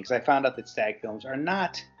good thing, because I found out that stag films are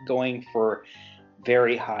not going for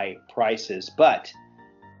very high prices. But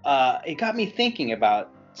it got me thinking about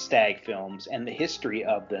stag films and the history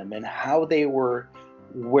of them, and how they were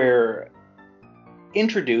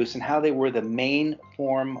introduced, and how they were the main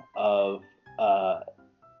form of,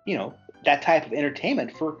 that type of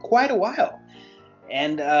entertainment for quite a while.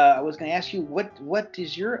 And I was going to ask you, what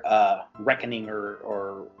is your reckoning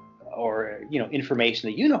or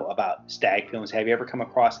information that you know about stag films? Have you ever come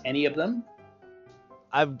across any of them?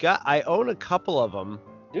 I own a couple of them.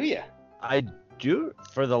 Do you? I do.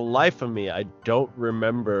 For the life of me, I don't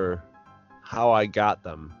remember how I got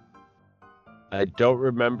them. I don't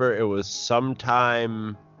remember. It was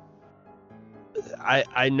sometime.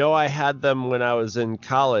 I know I had them when I was in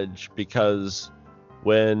college, because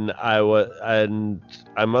when I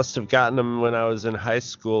must have gotten them when I was in high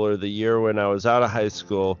school, or the year when I was out of high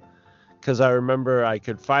school, because I remember I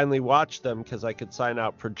could finally watch them because I could sign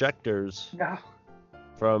out projectors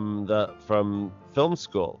from film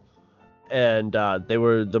school. and they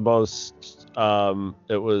were the most.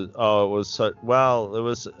 It was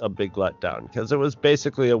a big letdown because it was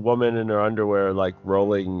basically a woman in her underwear, like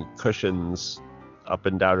rolling cushions up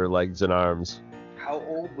and down her legs and arms. How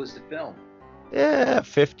old was the film? Yeah,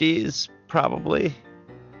 50s probably.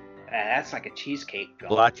 That's like a cheesecake film.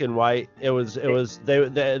 Black and white. They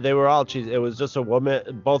were all cheese. It was just a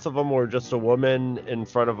woman. Both of them were just a woman in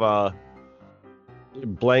front of a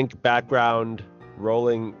blank background,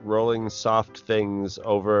 rolling soft things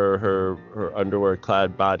over her underwear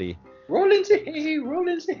clad body. Rolling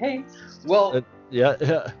the hay. Well,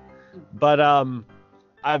 yeah. But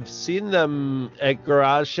I've seen them at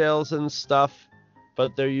garage sales and stuff,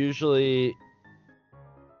 but they're usually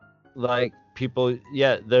like people.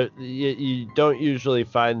 Yeah, you don't usually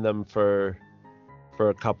find them for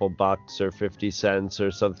a couple bucks or 50 cents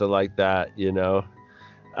or something like that, you know.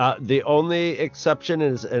 The only exception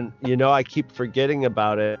is, and you know, I keep forgetting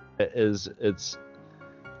about it,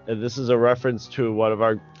 and this is a reference to one of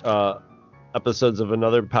our episodes of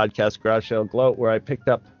another podcast, Garage Sale Gloat, where I picked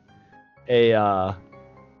up a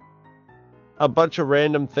bunch of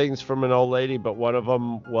random things from an old lady, but one of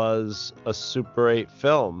them was a Super 8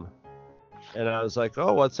 film. And I was like,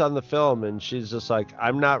 oh, what's on the film? And she's just like,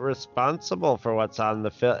 I'm not responsible for what's on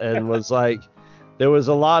the film. And was like, there was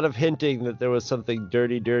a lot of hinting that there was something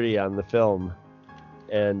dirty on the film.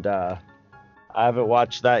 And I haven't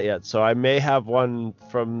watched that yet. So I may have one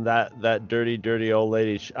from that dirty old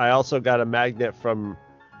lady. I also got a magnet from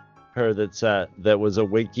her that was a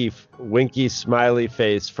winky smiley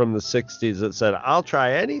face from the 60s that said, I'll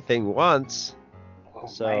try anything once. Oh,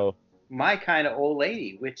 so my kind of old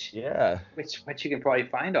lady, which you can probably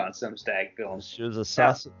find on some stag films. She was a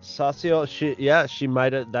socio. She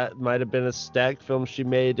might have been a stag film she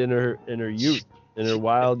made in her youth, in her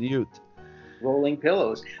wild youth. Rolling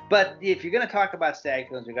Pillows. But if you're going to talk about stag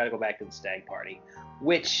films, we got to go back to the Stag Party,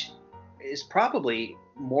 which is probably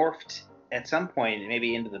morphed at some point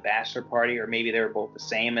maybe into the Bachelor Party, or maybe they were both the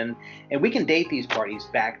same. And we can date these parties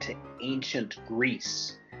back to ancient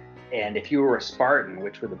Greece. And if you were a Spartan,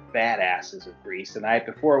 which were the badasses of Greece, the night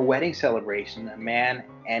before a wedding celebration, a man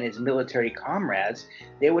and his military comrades,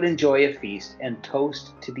 they would enjoy a feast and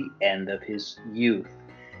toast to the end of his youth.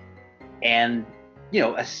 And, you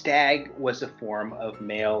know, a stag was a form of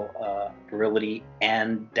male virility,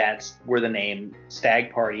 and that's where the name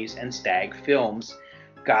stag parties and stag films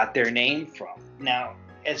got their name from. Now,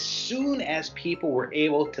 as soon as people were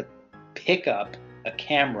able to pick up a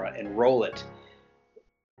camera and roll it,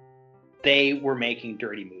 they were making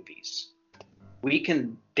dirty movies. We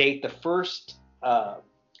can date the first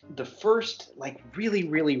like really,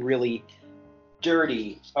 really, really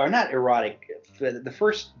dirty, or not erotic, the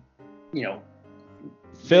first, you know,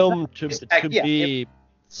 film to be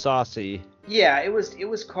saucy. Yeah, it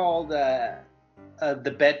was called the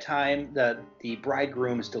bedtime, the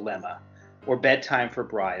bridegroom's dilemma, or bedtime for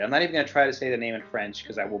bride. I'm not even going to try to say the name in French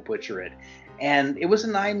because I will butcher it. And it was a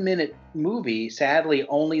 9-minute movie. Sadly,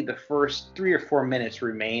 only the first 3 or 4 minutes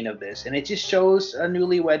remain of this. And it just shows a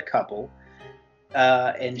newlywed couple.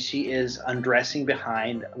 And she is undressing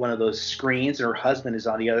behind one of those screens. And her husband is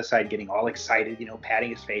on the other side getting all excited, you know,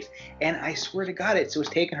 patting his face. And I swear to God, it was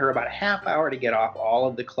taking her about a half hour to get off all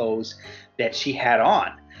of the clothes that she had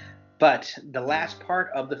on. But the last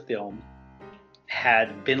part of the film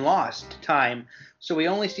had been lost to time, so we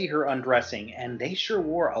only see her undressing, and they sure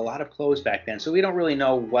wore a lot of clothes back then, so we don't really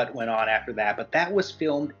know what went on after that. But that was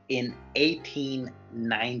filmed in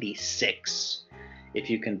 1896, if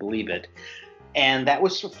you can believe it, and that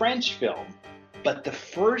was a French film. But the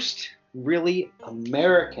first really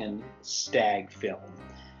American stag film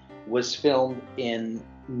was filmed in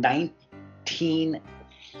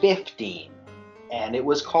 1915, and it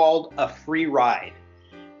was called A Free Ride.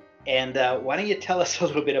 And why don't you tell us a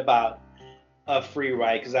little bit about A Free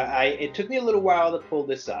Ride? Because it took me a little while to pull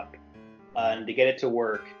this up and to get it to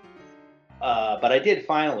work, but I did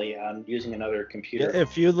finally. I'm using another computer.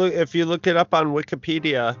 If you look it up on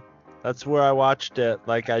Wikipedia, that's where I watched it.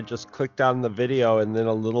 Like, I just clicked on the video, and then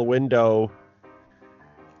a little window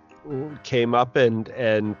came up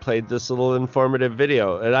and played this little informative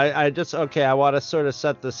video. And I want to sort of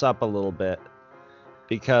set this up a little bit,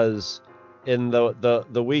 because in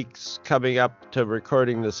the weeks coming up to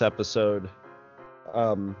recording this episode,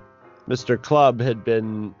 Mr. Club had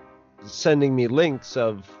been sending me links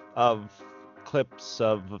of clips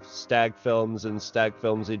of stag films and stag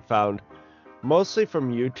films he'd found, mostly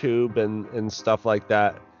from YouTube and stuff like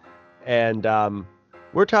that. And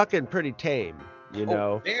we're talking pretty tame, you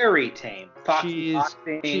know. Very tame.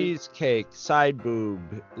 Cheesecake, side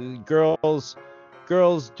boob, girls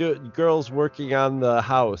girls working on the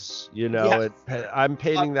house, you know. I'm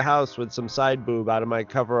painting the house with some side boob out of my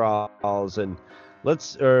coveralls, and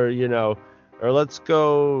let's go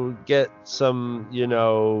get some, you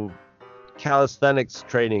know, calisthenics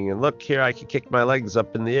training, and look here, I can kick my legs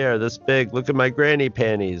up in the air this big, look at my granny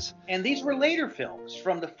panties. And these were later films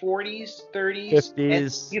from the 40s, 30s,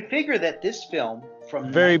 50s. And you figure that this film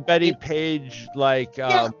from very Betty Page like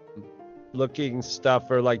looking stuff,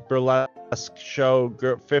 or like burlesque show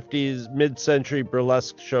 50s mid-century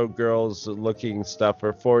burlesque show girls looking stuff,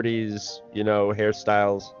 or 40s, you know,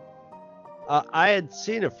 hairstyles. I had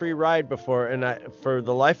seen A Free Ride before, and for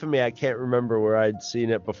the life of me, I can't remember where I'd seen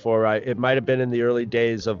it before. It might have been in the early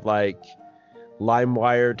days of like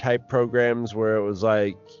LimeWire type programs, where it was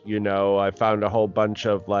like, you know, I found a whole bunch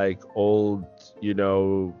of like old, you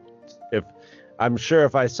know, I'm sure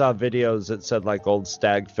if I saw videos that said like old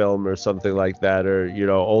stag film or something like that, or, you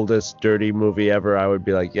know, oldest dirty movie ever, I would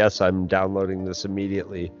be like, yes, I'm downloading this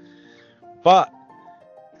immediately. But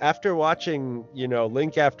after watching, you know,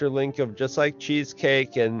 link after link of just like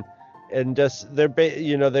Cheesecake and just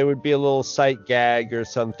you know, there would be a little sight gag or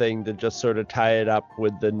something to just sort of tie it up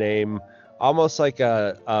with the name, almost like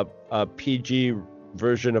a PG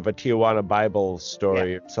version of a Tijuana Bible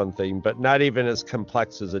story or something, but not even as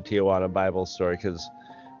complex as a Tijuana Bible story, because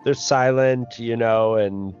they're silent, you know,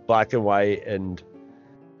 and black and white, and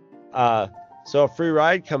so A Free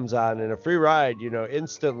Ride comes on, and A Free Ride, you know,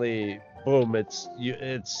 instantly, boom, it's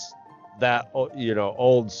that, you know,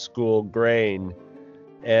 old school grain,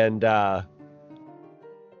 and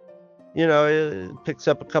you know, it picks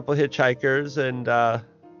up a couple hitchhikers, and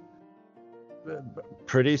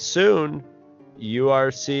pretty soon you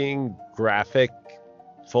are seeing graphic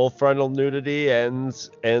full frontal nudity and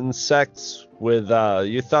sex with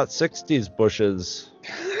you thought 60s bushes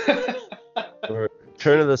or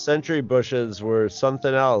turn of the century bushes were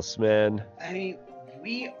something else, man. I mean,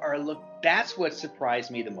 that's what surprised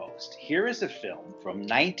me the most. Here is a film from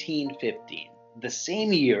 1915, the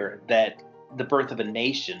same year that The Birth of a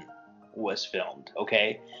Nation was filmed,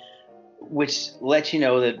 okay? Which lets you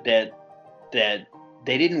know that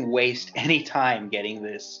they didn't waste any time getting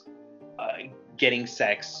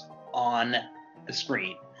sex on the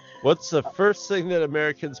screen. What's the first thing that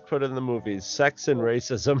Americans put in the movies? Sex and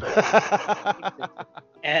racism.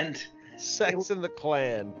 And sex and the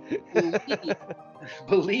Klan.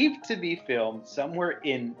 Believed to be filmed somewhere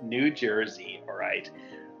in New Jersey, all right?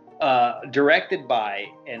 Directed by,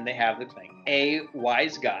 and they have the thing, A.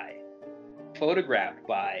 Wise Guy. Photographed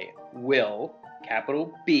by Will,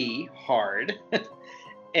 capital B, Hard.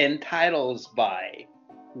 And titles by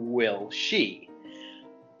Will She.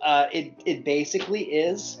 It basically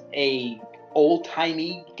is a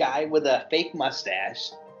old-timey guy with a fake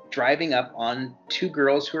mustache driving up on two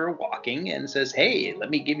girls who are walking and says, hey, let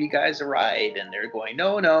me give you guys a ride. And they're going,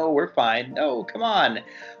 no, we're fine. No, come on.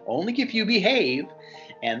 Only if you behave.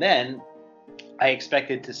 And then I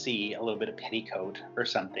expected to see a little bit of petticoat or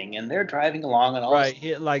something, and they're driving along and all.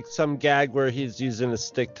 Right, like some gag where he's using a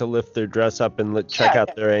stick to lift their dress up and check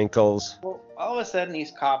out their ankles. Well, all of a sudden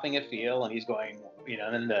he's coughing a feel, and he's going, you know,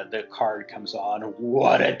 and then the card comes on,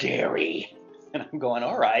 what a dairy. And I'm going,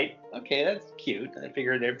 all right, okay, that's cute. And I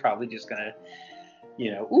figured they're probably just going to, you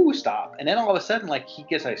know, ooh, stop. And then all of a sudden, like, he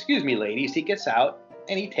gets, excuse me, ladies, he gets out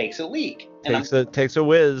and he takes a leak. Takes a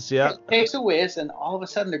whiz, yeah. Takes a whiz, and all of a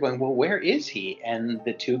sudden they're going, well, where is he? And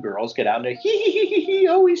the two girls get out and they're,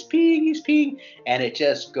 oh, he's peeing. And it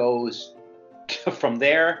just goes from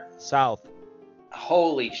there. South.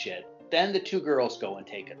 Holy shit. Then the two girls go and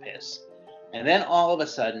take a piss. And then all of a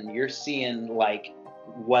sudden you're seeing, like,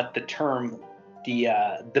 what the term,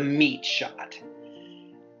 the meat shot.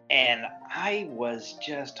 And I was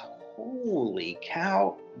just, holy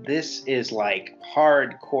cow, this is like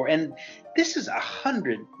hardcore. And this is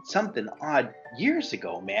 100-something odd years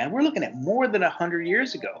ago, man. We're looking at more than 100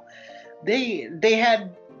 years ago. They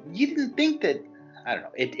had, you didn't think that, I don't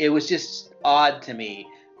know, it was just odd to me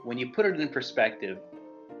when you put it in perspective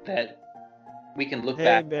that we can look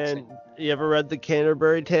back. Hey, man, you ever read the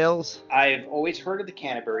Canterbury Tales? I've always heard of the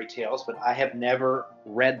Canterbury Tales, but I have never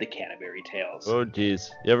read the Canterbury Tales. Oh, geez.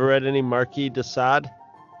 You ever read any Marquis de Sade?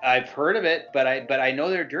 I've heard of it, but I know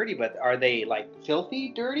they're dirty, but are they like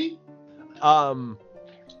filthy dirty?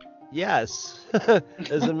 Yes.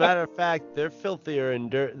 As a matter of fact, they're filthier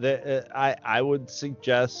and I would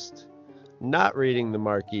suggest not reading the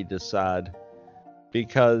Marquis de Sade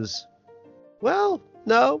because, well,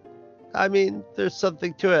 no. I mean, there's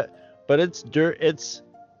something to it, but it's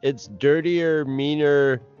dirtier,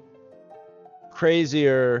 meaner,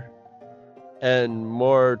 crazier, and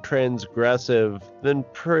more transgressive than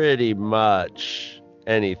pretty much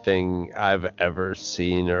anything I've ever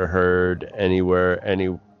seen or heard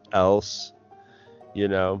anywhere else, you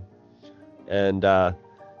know. And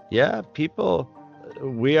yeah, people,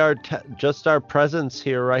 we are just our presence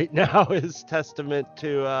here right now is testament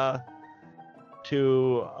to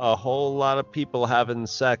a whole lot of people having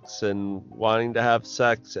sex and wanting to have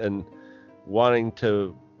sex and wanting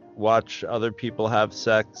to watch other people have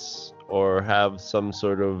sex or have some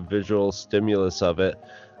sort of visual stimulus of it.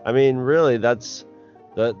 I mean, really, that's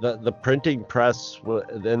the printing press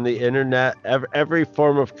and the internet, every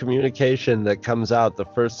form of communication that comes out, the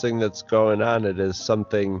first thing that's going on, it is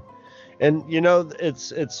something. And you know,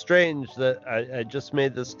 it's strange that I just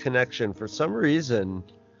made this connection for some reason.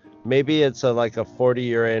 Maybe it's like a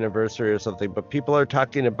 40-year anniversary or something, but people are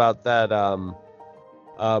talking about that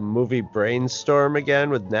movie Brainstorm again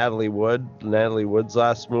with Natalie Wood's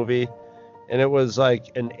last movie. And it was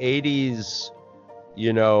like an 80s,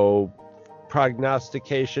 you know,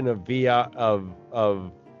 prognostication of VR,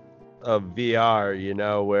 of VR, you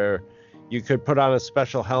know, where you could put on a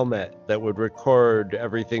special helmet that would record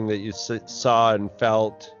everything that you saw and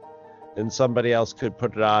felt, and somebody else could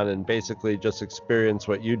put it on and basically just experience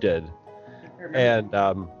what you did. And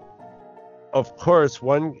of course,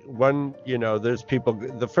 one you know, there's people,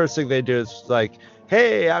 the first thing they do is like,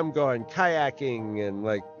 hey, I'm going kayaking, and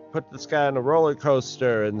like put this guy on a roller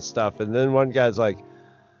coaster and stuff. And then one guy's like,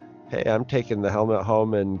 hey, I'm taking the helmet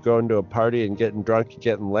home and going to a party and getting drunk and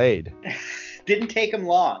getting laid. Didn't take him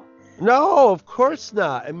long. No, of course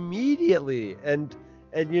not. Immediately. And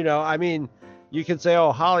you know, I mean, you could say,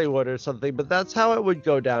 oh, Hollywood or something, but that's how it would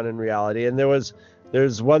go down in reality. And there's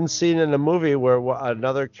one scene in a movie where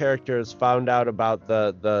another character has found out about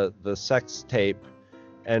the sex tape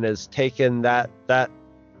and has taken the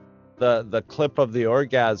clip of the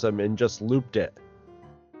orgasm and just looped it.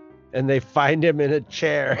 And they find him in a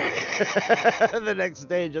chair the next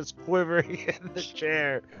day, just quivering in the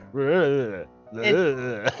chair.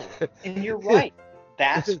 And you're right.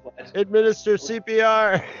 That's what administer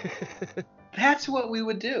CPR. That's what we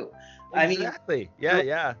would do. Exactly. I mean,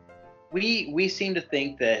 yeah. We seem to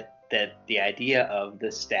think that the idea of the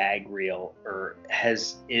stag reel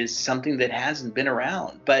is something that hasn't been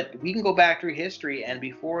around. But we can go back through history, and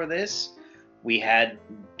before this, we had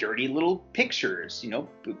dirty little pictures, you know,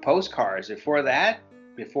 postcards. Before that,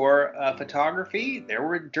 before photography, there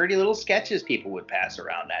were dirty little sketches people would pass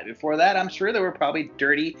around that. Before that, I'm sure there were probably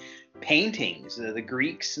dirty paintings. The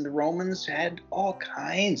Greeks and the Romans had all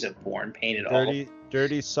kinds of porn painted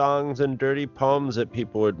dirty songs and dirty poems that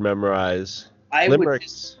people would memorize.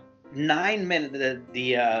 Limericks. 9 minutes.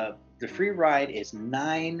 The free ride is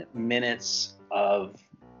 9 minutes of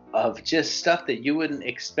just stuff that you wouldn't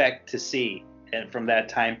expect to see and from that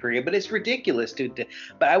time period. But it's ridiculous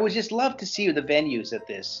but I would just love to see the venues that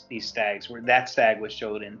these stags where that stag was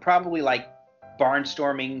showed in. Probably like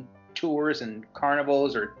barnstorming tours and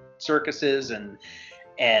carnivals or circuses, and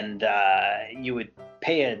you would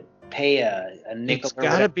pay a nickel.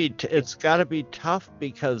 It's gotta be tough,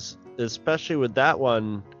 because especially with that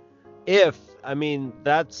one,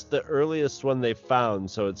 that's the earliest one they found,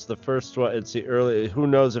 so it's the first one. It's the early. Who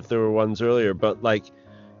knows if there were ones earlier? But like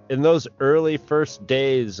in those early first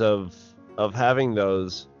days of having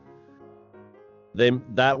those,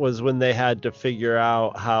 that was when they had to figure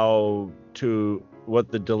out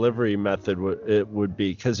what the delivery method would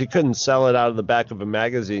be, because you couldn't sell it out of the back of a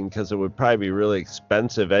magazine, because it would probably be really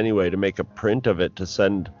expensive anyway to make a print of it to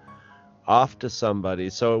send off to somebody.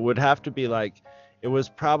 So it would have to be like, it was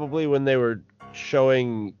probably when they were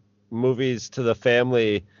showing movies to the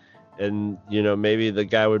family, and you know, maybe the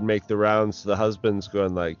guy would make the rounds to the husbands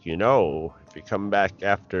going like, you know, if you come back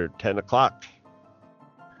after 10 o'clock,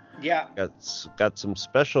 yeah, got some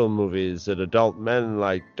special movies that adult men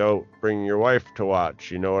like, don't bring your wife to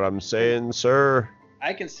watch. You know what I'm saying, sir?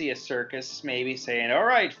 I can see a circus maybe saying, all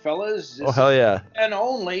right, fellas, oh hell yeah, and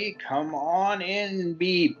only come on in,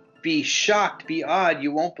 be shocked, be awed,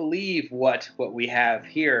 you won't believe what we have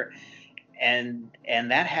here. And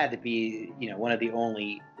that had to be, you know, one of the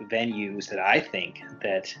only venues that I think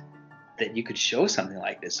that you could show something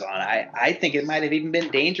like this on. I think it might have even been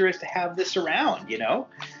dangerous to have this around, you know.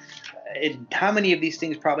 How many of these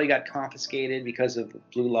things probably got confiscated because of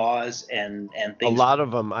blue laws and things? A lot of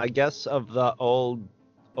them. I guess of the old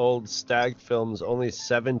stag films, only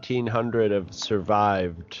 1,700 have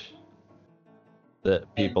survived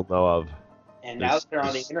that people know of. And now that they're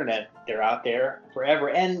on the internet, they're out there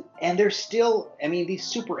forever. And they're still, I mean, these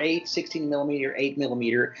Super 8, 16 millimeter, 8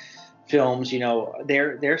 millimeter films, you know,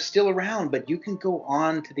 they're still around, but you can go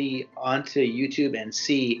onto YouTube and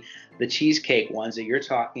see the cheesecake ones that you're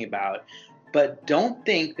talking about. But don't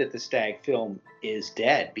think that the stag film is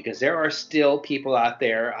dead, because there are still people out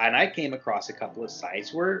there, and I came across a couple of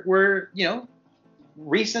sites where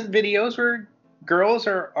recent videos where girls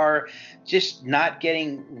are just not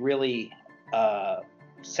getting really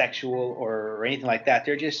sexual or anything like that.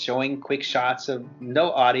 They're just showing quick shots of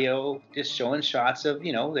no audio, just showing shots of,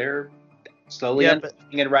 they're slowly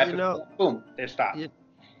unfolding, and right before, boom, they're stopped.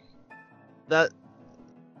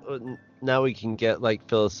 Now we can get like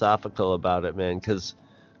philosophical about it, man, because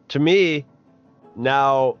to me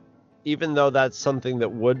now, even though that's something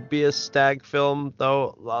that would be a stag film,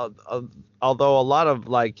 though, although a lot of,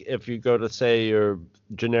 like, if you go to, say, your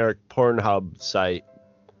generic Pornhub site,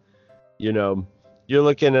 you're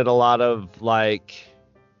looking at a lot of, like,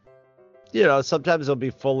 sometimes there'll be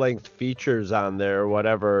full-length features on there or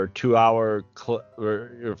whatever, 2-hour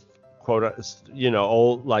or quote,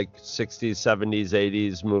 old, like, 60s, 70s,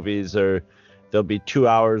 80s movies, or there'll be 2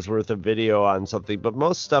 hours worth of video on something, but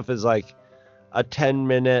most stuff is like a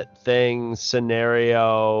 10-minute thing,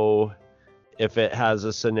 scenario, if it has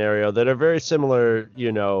a scenario, that are very similar,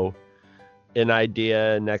 in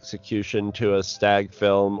idea and execution to a stag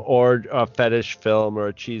film or a fetish film or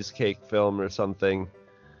a cheesecake film or something.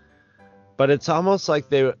 But it's almost like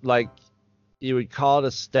you would call it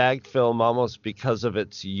a stag film almost because of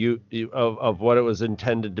its of what it was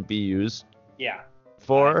intended to be used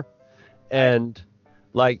for. And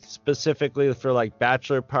like specifically for like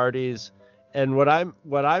bachelor parties. And what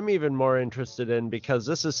I'm even more interested in, because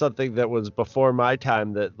this is something that was before my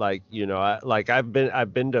time, that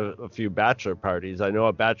I've been to a few bachelor parties. I know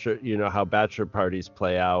how bachelor parties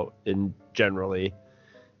play out in generally.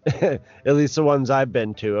 At least the ones I've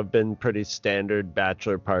been to have been pretty standard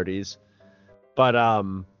bachelor parties. But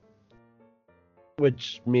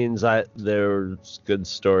which means there's good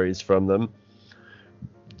stories from them,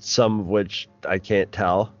 some of which I can't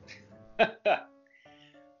tell.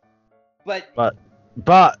 But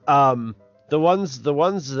the ones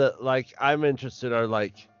that like I'm interested are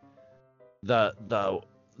like the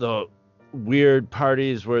weird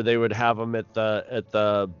parties where they would have them at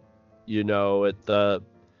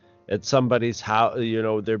somebody's house,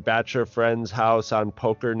 their bachelor friend's house on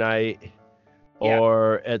poker night,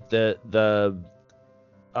 or at the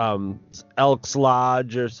Elks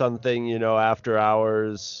Lodge or something, after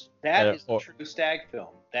hours. That is the true stag film.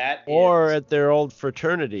 Or at their old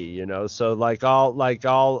fraternity, so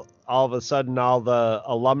all of a sudden all the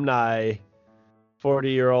alumni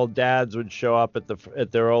 40-year-old dads would show up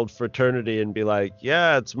at their old fraternity and be like,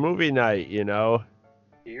 yeah, it's movie night, Here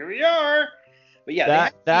we are. But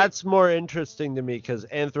yeah, that's more interesting to me, because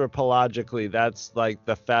anthropologically that's like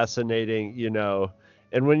the fascinating,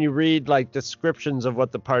 and when you read like descriptions of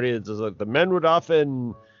what the party is like, the men would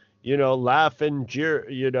often laugh and jeer,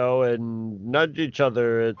 and nudge each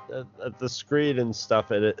other at the screen and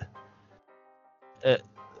stuff. And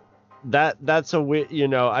that's a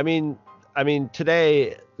weird, I mean,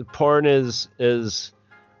 today porn is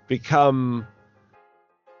become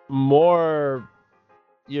more,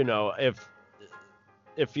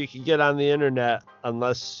 if you can get on the internet,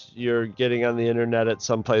 unless you're getting on the internet at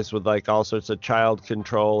some place with like all sorts of child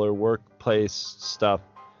control or workplace stuff,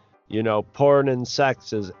 porn and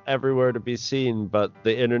sex is everywhere to be seen, but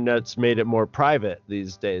the internet's made it more private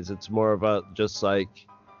these days. It's more about just like,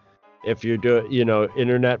 if you're doing,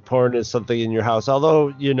 internet porn is something in your house.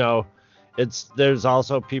 Although, there's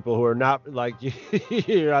also people who are not, like,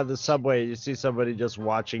 you're on the subway, you see somebody just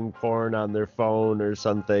watching porn on their phone or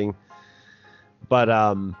something. But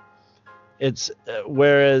it's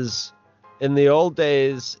whereas in the old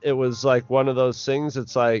days, it was like one of those things.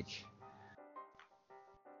 It's like,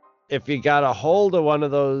 if you got a hold of one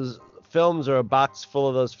of those films or a box full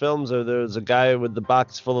of those films, or there's a guy with the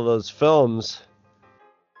box full of those films,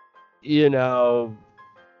 that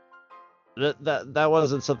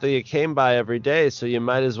wasn't something you came by every day. So you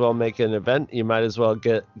might as well make an event. You might as well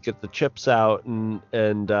get the chips out and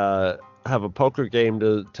have a poker game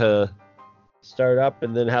to start up,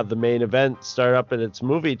 and then have the main event start up, and it's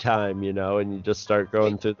movie time, and you just start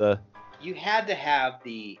going through the. You had to have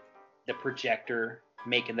the projector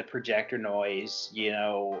making the projector noise,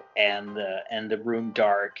 and the room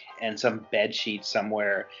dark, and some bed sheet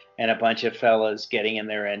somewhere, and a bunch of fellas getting in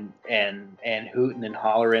there and hooting and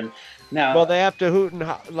hollering. Now, well, they have to hoot and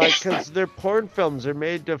because they're porn films. They're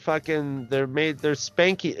made to they're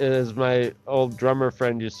spanky, as my old drummer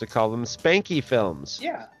friend used to call them, spanky films.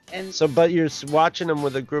 Yeah. And so, but you're watching them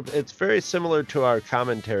with a group. It's very similar to our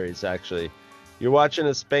commentaries, actually. You're watching a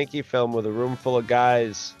spanky film with a room full of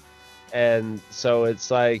guys. And so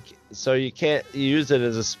it's like, so you can't use it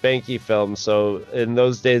as a spanky film. So in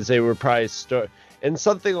those days, they were probably And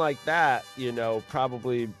something like that,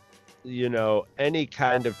 probably, any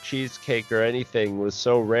kind of cheesecake or anything was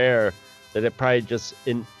so rare that it probably just,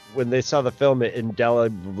 when they saw the film, it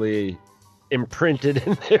indelibly imprinted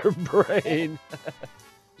in their brain.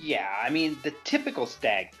 Yeah, I mean, the typical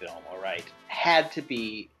stag film, all right, had to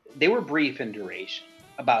be, they were brief in duration.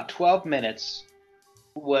 About 12 minutes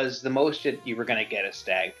was the most that you were going to get a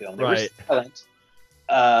stag film. They were silent,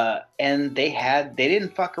 and they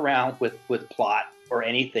didn't fuck around with plot or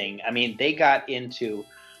anything. I mean, they got into,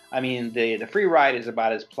 the free ride is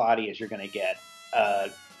about as plotty as you're going to get,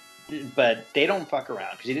 but they don't fuck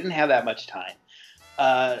around because you didn't have that much time.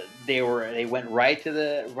 They went right to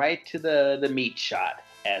the meat shot,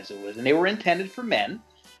 as it was, and they were intended for men,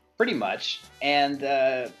 pretty much, and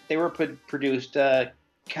they were produced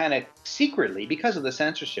kind of secretly because of the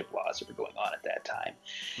censorship laws that were going on at that time.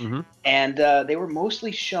 Mm-hmm. And they were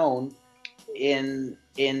mostly shown in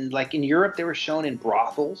Europe. They were shown in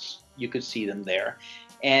brothels. You could see them there,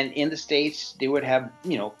 and in the States they would have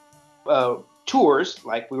tours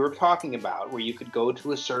like we were talking about, where you could go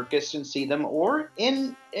to a circus and see them, or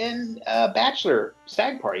in bachelor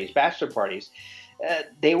parties.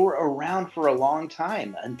 They were around for a long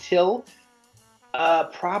time until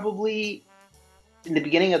probably in the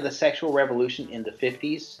beginning of the sexual revolution in the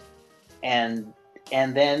 50s, and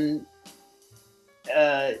then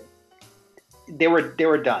they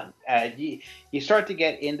were done. You start to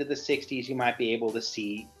get into the 60s, you might be able to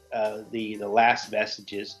see the last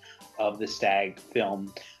vestiges of the stag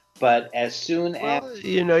film. But as soon as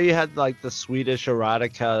you had like the Swedish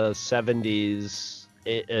erotica 70s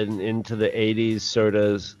and into the 80s, sort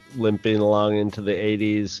of limping along into the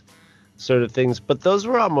 80s sort of things, but those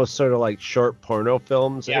were almost sort of like short porno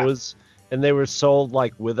films. Yeah. And they were sold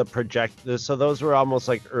like with a projector, so those were almost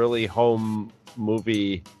like early home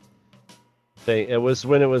movie thing. It was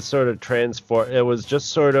when it was sort of it was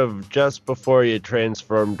just before you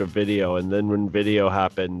transformed to video, and then when video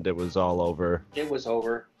happened, it was all over. It was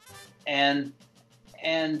over. And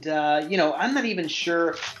I'm not even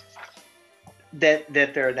sure that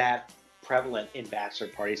they're that prevalent in bachelor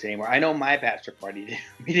parties anymore. I know my bachelor party,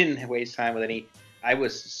 we didn't waste time with any. I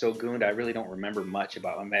was so gooned, I really don't remember much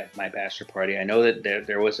about my bachelor party. I know that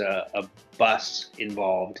there was a bus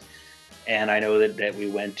involved, and I know that we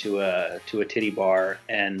went to a titty bar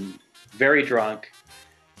and very drunk,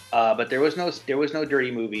 but there was no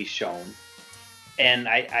dirty movies shown. And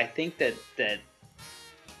I think that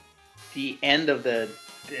the end of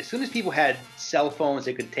as soon as people had cell phones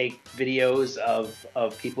that could take videos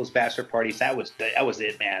of people's bachelor parties, that was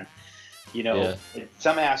it, man.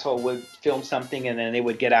 Some asshole would film something and then they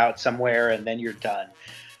would get out somewhere and then you're done.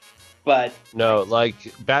 But no, like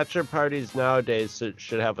bachelor parties nowadays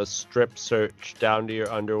should have a strip search down to your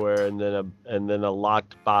underwear and then a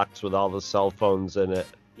locked box with all the cell phones in it.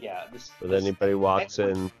 Yeah. Anybody walks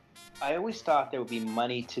in. I always thought there would be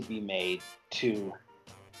money to be made to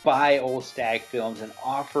buy old stag films and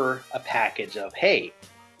offer a package of, hey,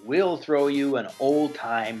 we'll throw you an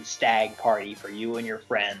old-time stag party for you and your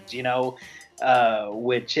friends,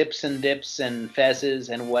 with chips and dips and fezzes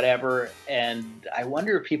and whatever. And I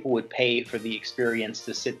wonder if people would pay for the experience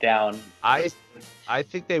to sit down. I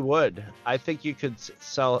think they would. I think you could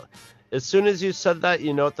sell. As soon as you said that,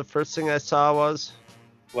 you know what the first thing I saw was?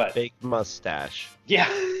 What? Fake mustache. Yeah.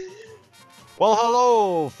 Well,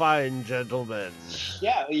 hello, fine gentlemen.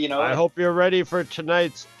 Yeah, I hope you're ready for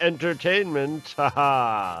tonight's entertainment.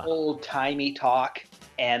 Old-timey talk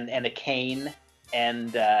and a cane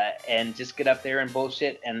and just get up there and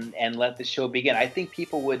bullshit and let the show begin. I think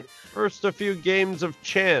people would. First, a few games of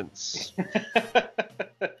chance.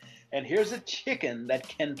 And here's a chicken that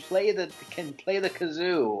can play the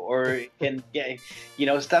kazoo or can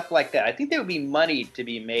stuff like that. I think there would be money to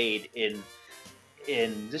be made in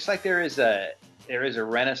just like there is a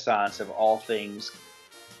renaissance of all things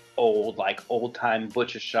old, like old time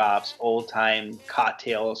butcher shops, old time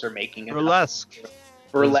cocktails are making a burlesque.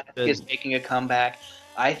 Burlesque is making a comeback.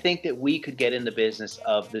 I think that we could get in the business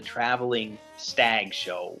of the traveling stag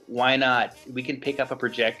show. Why not? We can pick up a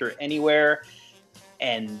projector anywhere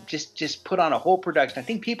and just put on a whole production. I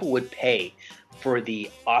think people would pay for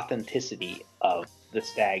the authenticity of the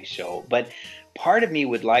stag show. But part of me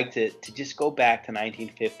would like to just go back to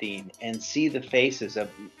 1915 and see the faces of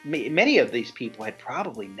many of these people had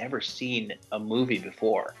probably never seen a movie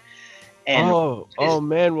before. And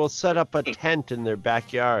man, we'll set up a tent in their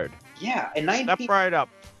backyard. Yeah, and step right up.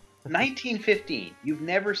 1915, you've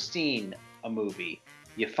never seen a movie.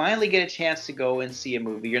 You finally get a chance to go and see a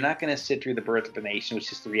movie. You're not going to sit through The Birth of a Nation,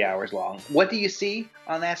 which is 3 hours long. What do you see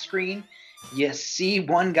on that screen? you see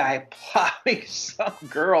one guy plowing some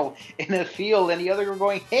girl in a field, and the other girl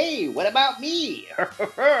going, "Hey, what about me?"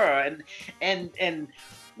 and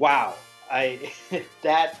wow,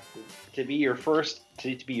 that to be your first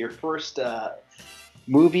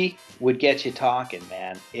movie would get you talking,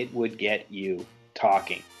 man. It would get you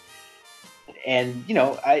talking. And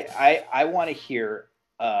I want to hear.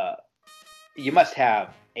 You must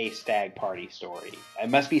have a stag party story. It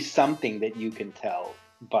must be something that you can tell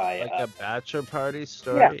by like a bachelor party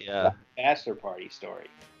story. Yeah. Bachelor party story.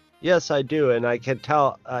 Yes, I do, and I can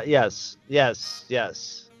tell. Yes.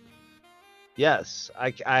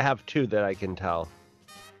 I have two that I can tell.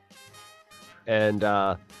 And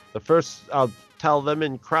the first, I'll tell them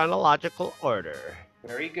in chronological order.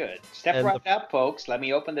 Very good. Step right up, folks. Let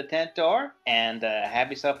me open the tent door and have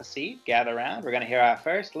yourself a seat. Gather around. We're going to hear our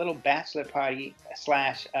first little bachelor party /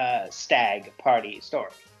 stag party story.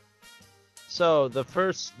 So the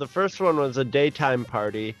first one was a daytime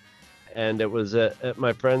party, and it was at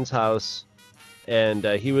my friend's house, and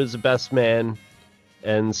he was the best man,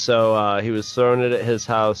 and so he was throwing it at his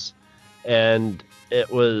house, and it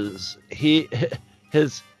was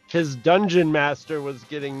his dungeon master was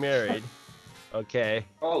getting married. Okay.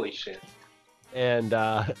 Holy shit. And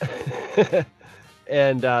so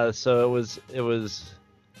it was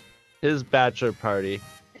his bachelor party.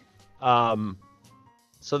 So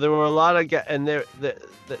there were a lot of guys, and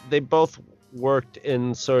they both worked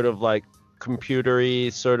in sort of like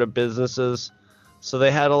computery sort of businesses. So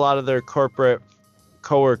they had a lot of their corporate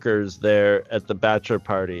coworkers there at the bachelor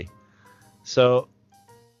party. So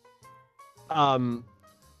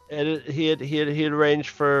he had arranged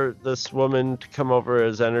for this woman to come over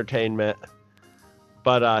as entertainment,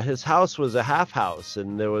 but his house was a half house,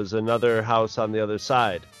 and there was another house on the other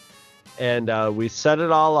side, and we set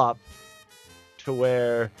it all up to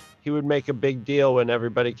where he would make a big deal when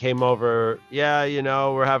everybody came over. Yeah,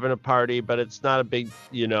 we're having a party, but it's not a big,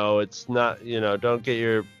 it's not, don't get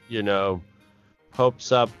your,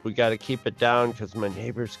 hopes up. We got to keep it down because my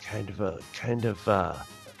neighbor's kind of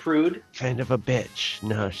prude, kind of a bitch.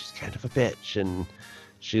 No, she's kind of a bitch, and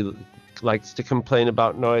she likes to complain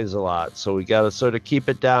about noise a lot. So we got to sort of keep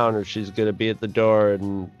it down, or she's going to be at the door,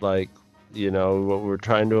 and we're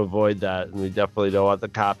trying to avoid that, and we definitely don't want the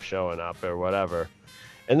cops showing up or whatever.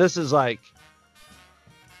 And this is like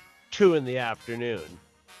 2 p.m,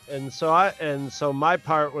 and so my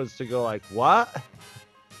part was to go like, what?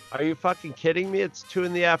 Are you fucking kidding me? It's 2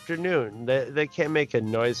 p.m. They can't make a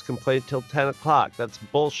noise complaint till 10 o'clock. That's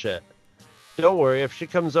bullshit. Don't worry. If she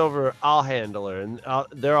comes over, I'll handle her. And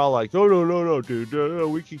they're all like, oh, no, dude. No,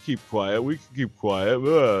 we can keep quiet. And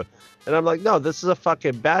I'm like, no, this is a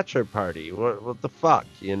fucking bachelor party. What the fuck,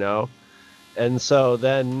 And so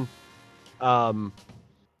then,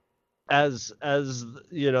 as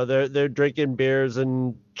they're drinking beers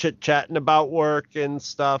and chit-chatting about work and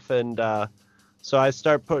stuff, and so I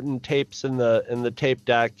start putting tapes in the tape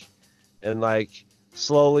deck and like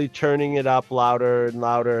slowly turning it up louder and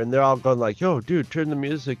louder, and they're all going like, yo, dude, turn the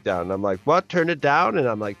music down. And I'm like, what? Turn it down? And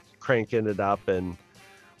I'm like cranking it up, and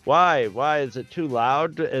why is it too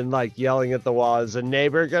loud? And like yelling at the wall, is a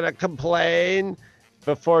neighbor gonna complain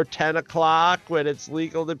before 10 o'clock when it's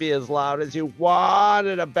legal to be as loud as you want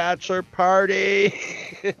at a bachelor party?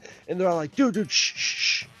 And they're all like, dude,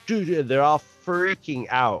 shh, dude. They're all freaking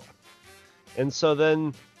out. And so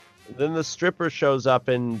then the stripper shows up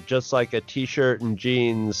in just like a t-shirt and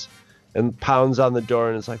jeans and pounds on the door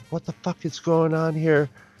and is like, what the fuck is going on here?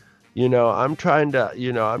 I'm trying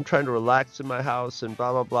to relax in my house and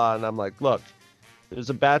blah, blah, blah. And I'm like, look, there's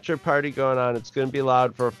a bachelor party going on. It's going to be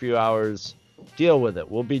loud for a few hours. Deal with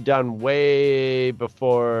it. We'll be done way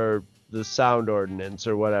before the sound ordinance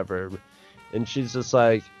or whatever. And she's just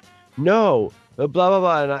like, no, blah, blah,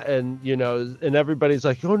 blah. And everybody's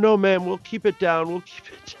like, oh, no, man, we'll keep it down.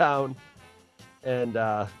 And,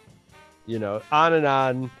 on and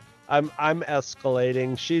on. I'm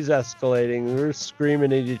escalating. She's escalating. We're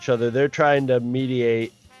screaming at each other. They're trying to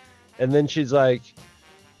mediate. And then she's like,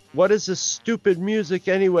 what is this stupid music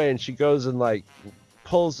anyway? And she goes and like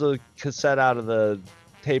pulls the cassette out of the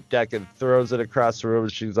tape deck and throws it across the room.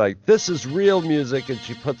 She's like, this is real music. And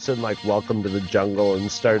she puts in like Welcome to the Jungle and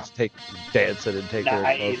starts dancing and taking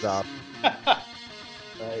her clothes off.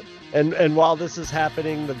 Right. And while this is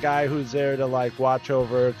happening, the guy who's there to like watch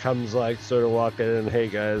over comes like sort of walking in, hey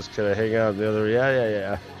guys, can I hang out? And the other,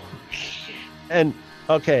 yeah. And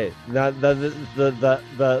okay, now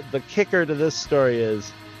the kicker to this story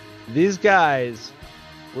is these guys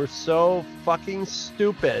were so fucking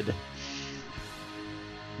stupid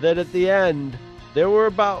that at the end there were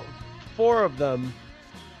about 4 of them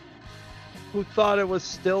who thought it was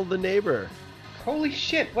still the neighbor. Holy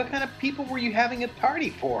shit! What kind of people were you having a party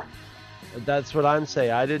for? That's what I'm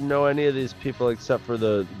saying. I didn't know any of these people except for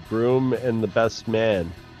the groom and the best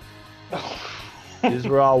man. These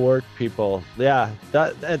were all work people. Yeah,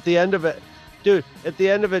 that at the end of it, dude, at the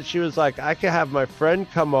end of it, she was like, I can have my friend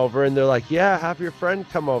come over. And they're like, yeah, have your friend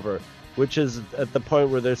come over. Which is at the point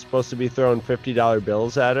where they're supposed to be throwing $50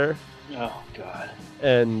 bills at her. Oh, God.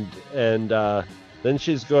 And then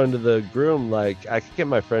she's going to the groom like, I could get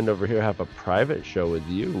my friend over here, have a private show with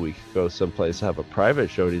you. We could go someplace, have a private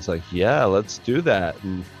show. And he's like, yeah, let's do that.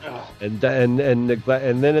 And then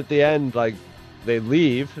at the end, like, they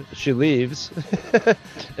leave. She leaves,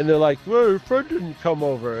 and they're like, "Well, your friend didn't come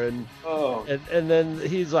over." And then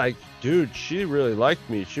he's like, "Dude, she really liked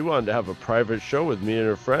me. She wanted to have a private show with me and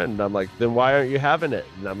her friend." And I'm like, "Then why aren't you having it?"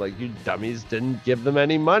 And I'm like, "You dummies didn't give them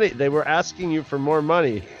any money. They were asking you for more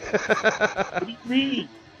money." What do you mean?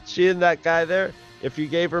 She and that guy there, if you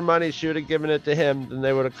gave her money, she would have given it to him. Then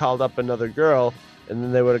they would have called up another girl, and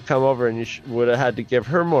then they would have come over, and you would have had to give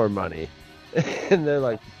her more money. And they're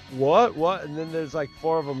like, what? And then there's like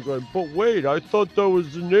 4 of them going, but wait, I thought that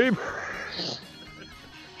was the neighbor.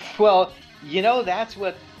 Well, you know, that's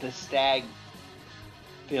what the stag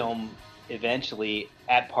film eventually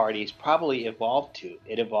at parties probably evolved to.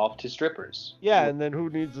 It evolved to strippers. Yeah, and then who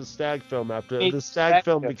needs a stag film after? The stag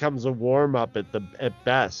film becomes a warm-up at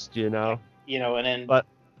best, you know? You know, and then... But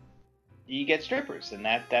you get strippers, and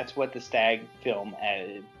that's what the stag film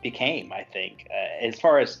became, I think, as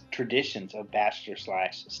far as traditions of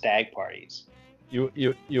bachelor/stag parties. You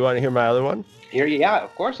want to hear my other one? Yeah,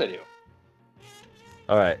 of course I do.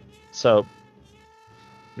 All right, so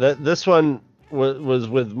this one was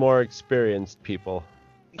with more experienced people,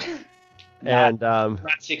 and not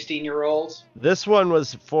 16-year-olds. This one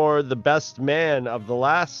was for the best man of the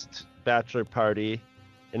last bachelor party.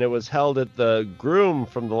 And it was held at the groom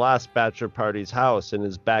from the last bachelor party's house in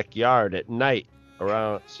his backyard at night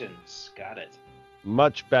around. Got it.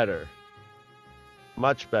 Much better.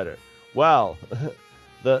 Well,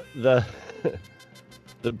 the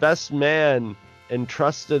best man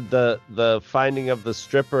entrusted the finding of the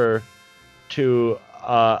stripper to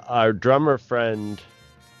our drummer friend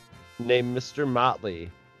named Mr. Motley,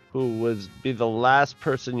 who would be the last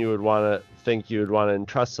person you would want to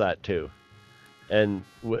entrust that to. And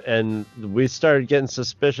we started getting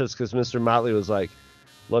suspicious because Mr. Motley was like,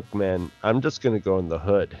 look, man, I'm just going to go in the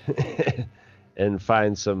hood and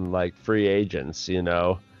find some, like, free agents, you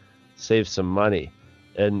know, save some money.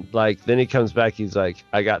 And, like, then he comes back, he's like,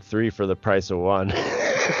 I got 3 for the price of 1.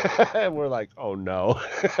 And we're like, oh, no.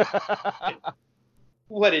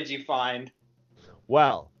 What did you find?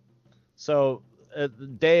 Well, so at the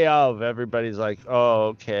day of, everybody's like, oh,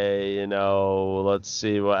 okay, you know, let's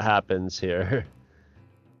see what happens here.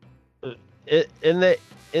 In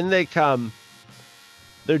they come.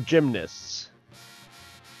 They're gymnasts.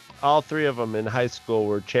 All 3 of them in high school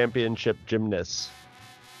were championship gymnasts,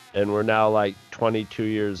 and we're now like 22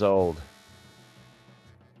 years old.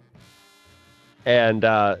 And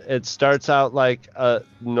it starts out like a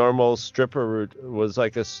normal stripper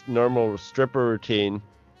normal stripper routine.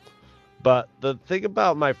 But the thing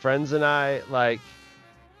about my friends and I, like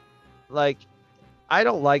I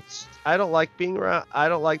don't like being around. I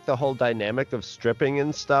don't like the whole dynamic of stripping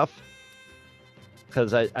and stuff,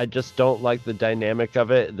 because I just don't like the dynamic of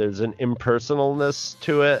it. There's an impersonalness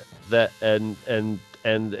to it that and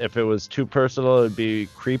if it was too personal, it would be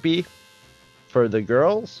creepy for the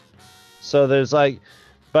girls. So there's like,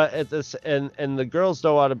 but at this and the girls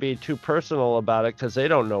don't want to be too personal about it because they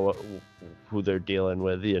don't know who they're dealing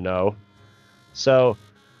with, you know. So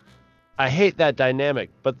I hate that dynamic.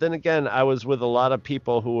 But then again, I was with a lot of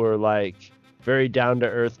people who were like very down to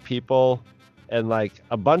earth people, and like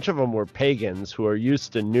a bunch of them were pagans who are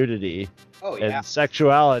used to nudity and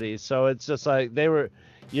sexuality. So it's just like they were,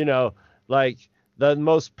 you know, like the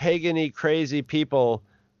most pagan-y crazy people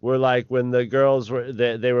were like, when the girls were,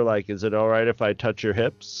 they were like, is it all right if I touch your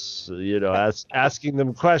hips? You know, asking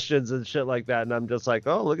them questions and shit like that. And I'm just like,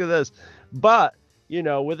 oh, look at this. But, you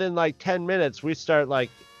know, within like 10 minutes, we start like,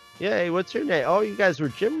 hey, what's your name? Oh, you guys were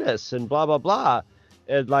gymnasts and blah, blah, blah.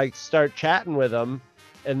 And like start chatting with them.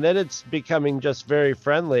 And then it's becoming just very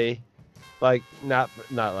friendly. Like not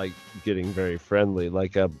like getting very friendly,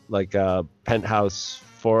 like a Penthouse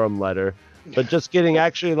forum letter, but just getting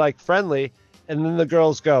actually like friendly. And then the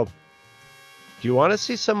girls go, do you want to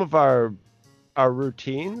see some of our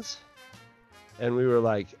routines? And we were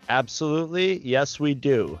like, absolutely. Yes, we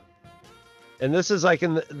do. And this is like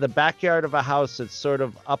in the backyard of a house that's sort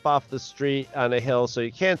of up off the street on a hill, so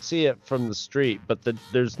you can't see it from the street, but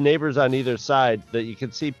there's neighbors on either side that you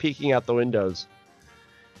can see peeking out the windows.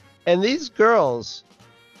 And these girls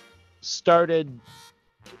started,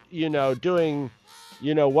 doing,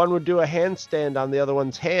 one would do a handstand on the other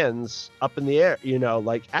one's hands up in the air,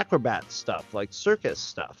 like acrobat stuff, like circus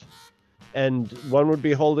stuff. And one would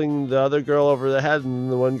be holding the other girl over the head,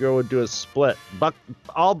 and the one girl would do a split,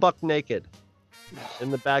 all buck naked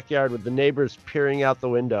in the backyard with the neighbors peering out the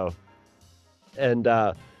window. And,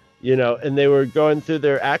 and they were going through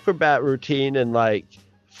their acrobat routine and like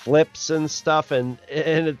flips and stuff. And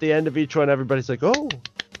at the end of each one, everybody's like, oh,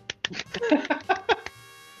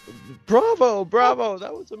 bravo.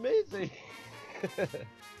 That was amazing.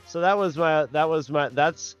 So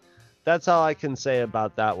that's all I can say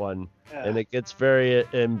about that one. And it gets very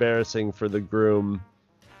embarrassing for the groom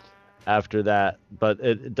after that, but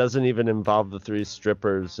it doesn't even involve the three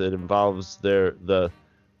strippers. It involves the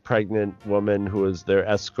pregnant woman who is their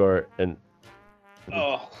escort. And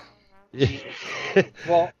well,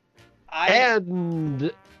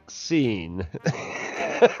 and scene.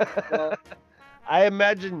 Well, I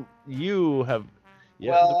imagine you have.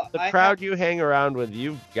 Yeah, well, the crowd you hang around with,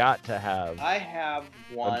 you've got to have. I have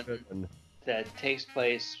one that takes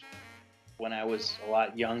place when I was a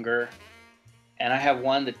lot younger, and I have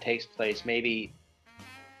one that takes place maybe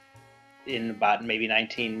in about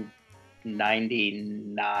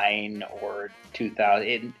 1999 or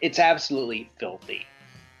 2000. It's absolutely filthy.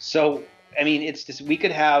 So I mean, it's just, we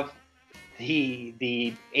could have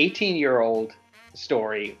the 18-year-old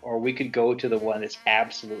story, or we could go to the one that's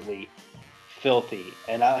absolutely filthy.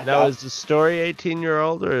 And now, is the story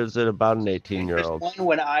 18-year-old, or is it about an 18-year-old? There's one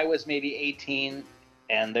when I was maybe 18,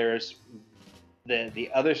 and there's the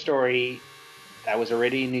other story. I was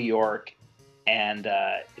already in New York, and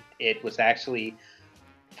it was actually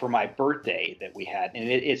for my birthday that we had, and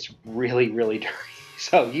it's really, really dirty.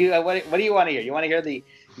 So what do you want to hear? You want to hear the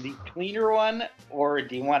cleaner one, or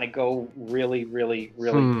do you want to go really, really,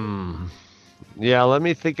 really? Yeah, let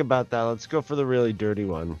me think about that. Let's go for the really dirty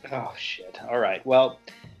one. Oh, shit. All right. Well,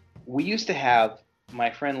 we used to have, my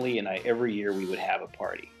friend Lee and I, every year we would have a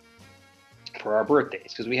party for our birthdays,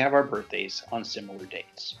 because we have our birthdays on similar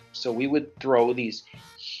dates. So we would throw these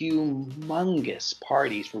humongous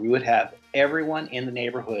parties where we would have everyone in the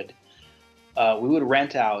neighborhood. We would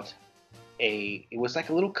rent out it was like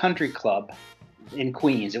a little country club in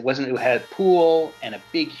Queens. It had a pool and a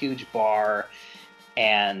big, huge bar,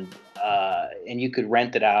 and you could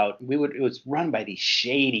rent it out. It was run by these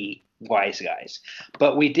shady wise guys,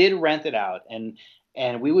 but we did rent it out, and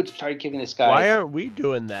we would start giving this guy. Why aren't we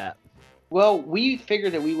doing that? Well, we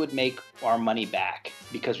figured that we would make our money back,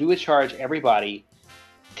 because we would charge everybody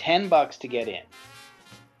 $10 to get in,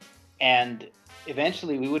 and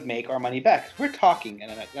eventually we would make our money back. We're talking,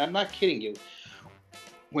 and I'm not kidding you,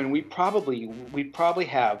 when we probably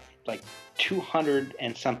have like 200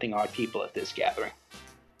 and something odd people at this gathering,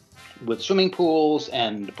 with swimming pools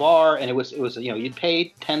and bar, and it was you'd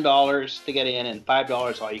pay $10 to get in and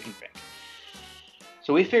 $5 all you can drink.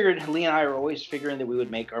 So we figured, Lee and I were always figuring that we would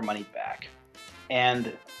make our money back,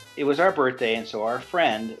 and it was our birthday, and so our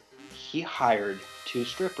friend, he hired 2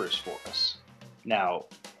 strippers for us. Now,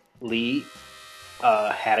 Lee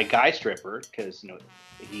had a guy stripper, because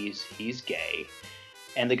he's gay,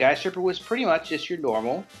 and the guy stripper was pretty much just your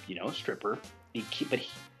normal stripper. But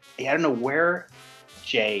I don't know where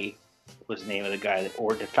Jay was the name of the guy that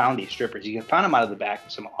found these strippers. You found them out of the back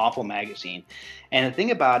of some awful magazine. And the thing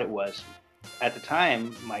about it was, at the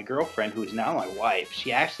time, my girlfriend, who is now my wife,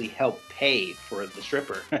 she actually helped pay for the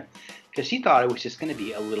stripper, because she thought it was just going to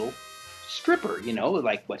be a little stripper,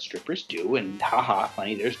 like what strippers do, and haha,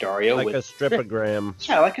 funny, there's Dario. Like a stripogram.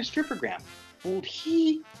 Yeah, like a stripogram. Well,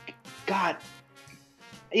 he got,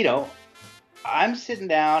 I'm sitting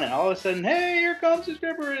down, and all of a sudden, hey, here comes the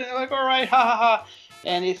stripper, and they're like, all right, ha ha ha.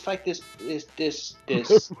 And it's like this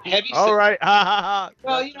heavy. All right, ha ha ha.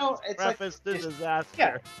 Well, it's preface like to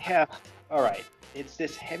disaster. Yeah. All right. It's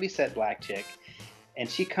this heavy set black chick, and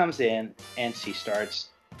she comes in and she starts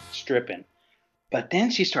stripping, but then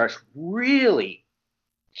she starts really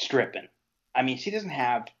stripping. I mean, she doesn't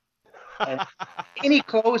have any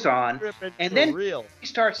clothes on, and then she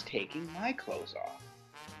starts taking my clothes off,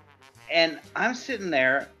 and I'm sitting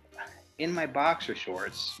there in my boxer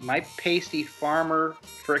shorts, my pasty farmer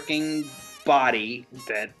fricking body,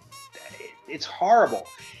 that it's horrible.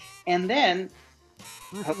 And then,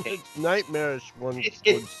 okay, it's nightmarish, one would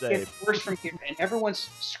say. It's worse from here, and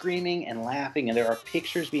everyone's screaming and laughing, and there are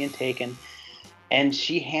pictures being taken. And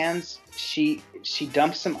she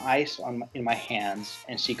dumps some ice in my hands,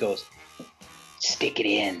 and she goes, stick it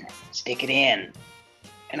in.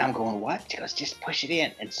 And I'm going, what? She goes, just push it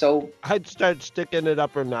in. And so I'd start sticking it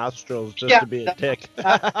up her nostrils just Yeah, to be a dick.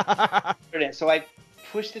 so I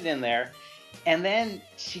pushed it in there, and then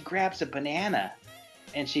she grabs a banana,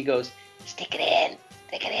 and she goes, stick it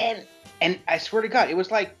in. And I swear to God, it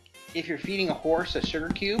was like if you're feeding a horse a sugar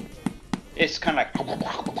cube. It's kind of like...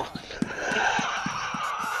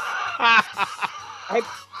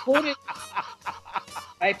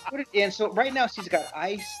 I put it in. So right now she's got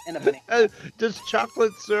ice and a banana. Does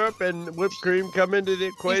chocolate syrup and whipped cream come into the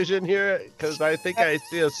equation here? Because I think I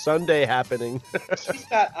see a sundae happening. She's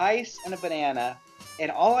got ice and a banana,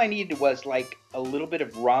 and all I needed was like a little bit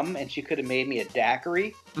of rum, and she could have made me a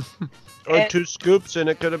daiquiri. Or 2 scoops, and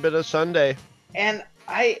it could have been a sundae. And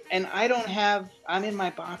I don't have. I'm in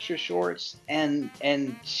my boxer shorts, and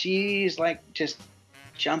she's like just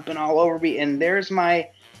jumping all over me, and there's my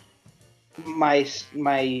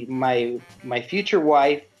future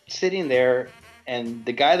wife sitting there, and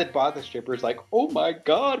the guy that bought the stripper is like, oh my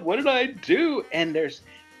God, what did I do? And there's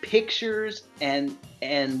pictures, and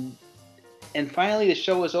finally the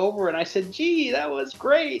show was over, and I said, gee, that was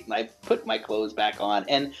great. And I put my clothes back on,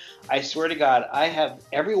 and I swear to God, I have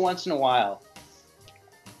every once in a while,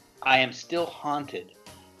 I am still haunted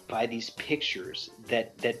by these pictures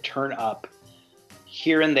that turn up.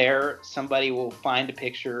 Here and there, somebody will find a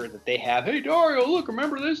picture that they have. Hey, Dario, look,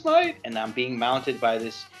 remember this night? And I'm being mounted by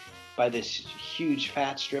this huge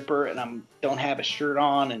fat stripper, and I don't have a shirt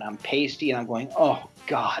on, and I'm pasty, and I'm going, oh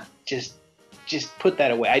God, just put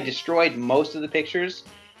that away. I destroyed most of the pictures.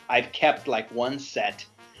 I've kept like one set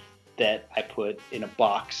that I put in a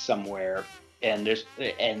box somewhere, and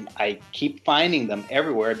I keep finding them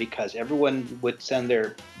everywhere because everyone would send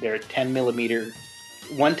their 10mm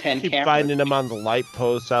 110 keep camera. Finding them on the light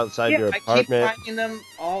posts outside your apartment. I keep finding them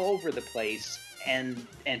all over the place, and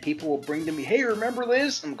people will bring to me, hey, remember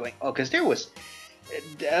this? I'm going, oh, because there was,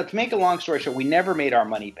 to make a long story short, we never made our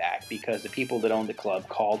money back because the people that owned the club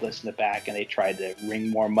called us in the back and they tried to wring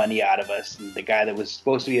more money out of us. And the guy that was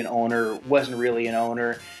supposed to be an owner wasn't really an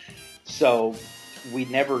owner, so we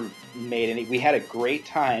never made any. We had a great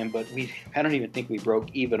time, but I don't even think we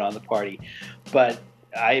broke even on the party. But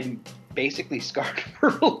I'm basically scarred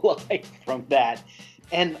for life from that,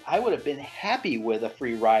 and I would have been happy with a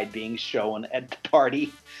free ride being shown at the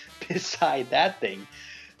party beside that thing.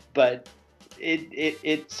 But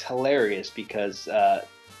it's hilarious because I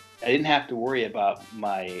didn't have to worry about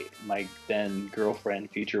my then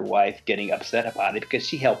girlfriend, future wife, getting upset about it because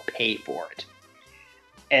she helped pay for it.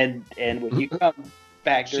 And when you come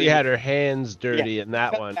back, she had her hands dirty in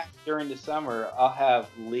that one. During the summer, I'll have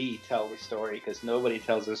Lee tell the story because nobody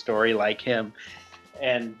tells a story like him,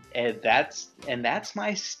 and that's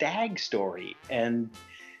my stag story. And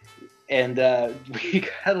we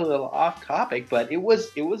got a little off topic, but it was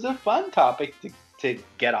a fun topic to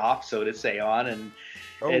get off, so to say, on.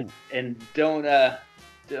 And don't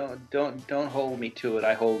hold me to it.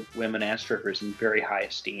 I hold women and strippers in very high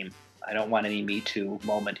esteem. I don't want any Me Too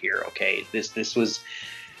moment here. Okay, this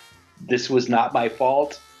was not my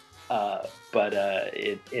fault, but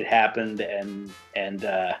it happened, and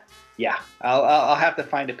yeah, I'll have to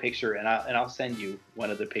find a picture, and I'll send you one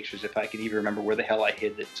of the pictures if I can even remember where the hell I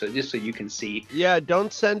hid it. So just so you can see. Yeah,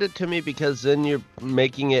 don't send it to me because then you're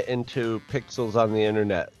making it into pixels on the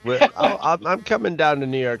internet. I'm coming down to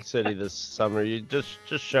New York City this summer. You just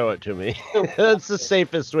show it to me. That's the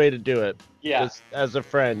safest way to do it. Yeah. Just as a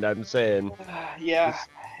friend, I'm saying. Yeah.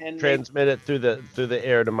 And transmit it through the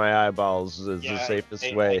air to my eyeballs is the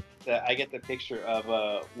safest way. I get the picture of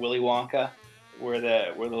Willy Wonka, where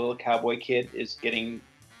the little cowboy kid is getting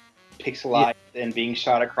pixelized and being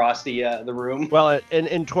shot across the room. Well,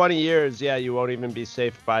 in 20 years, you won't even be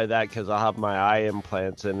safe by that because I'll have my eye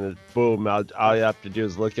implants, and boom, all you have to do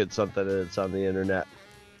is look at something and it's on the internet.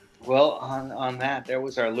 Well, on that, there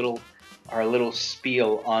was our little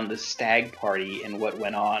spiel on the stag party and what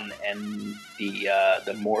went on, and the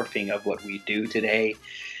morphing of what we do today,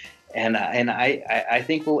 and I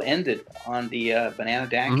think we'll end it on the banana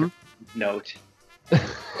daiquiri note.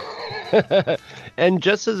 And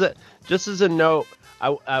just as a note,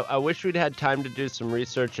 I wish we'd had time to do some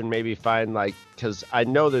research and maybe find because I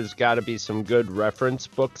know there's got to be some good reference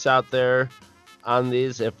books out there on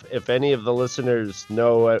these. If any of the listeners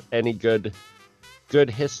know any good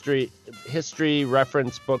history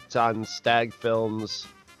reference books on stag films,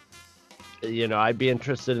 I'd be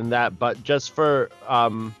interested in that. But just for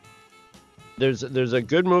there's a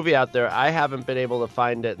good movie out there. I haven't been able to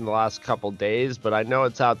find it in the last couple days, but I know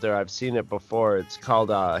it's out there. I've seen it before. It's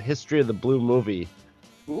called History of the Blue Movie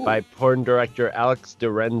by porn director Alex de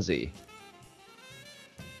Renzi.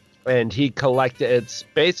 and he collected. It's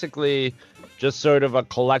basically just sort of a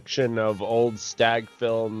collection of old stag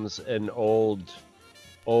films and old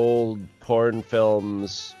porn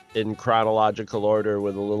films in chronological order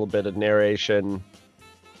with a little bit of narration,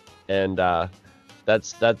 and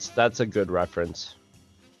that's a good reference.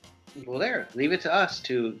 Well, there. Leave it to us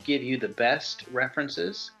to give you the best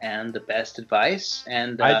references and the best advice.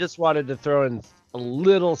 And I just wanted to throw in a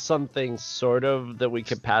little something sort of that we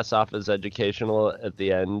could pass off as educational at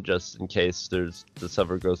the end, just in case this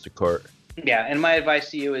ever goes to court. Yeah, and my advice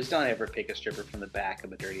to you is don't ever pick a stripper from the back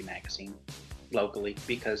of a dirty magazine locally,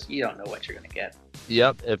 because you don't know what you're going to get.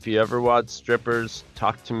 Yep, if you ever want strippers,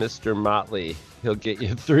 talk to Mr. Motley. He'll get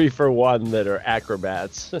you 3 for 1 that are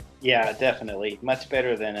acrobats. Yeah, definitely. Much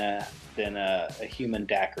better than a human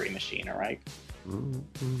daiquiri machine, all right?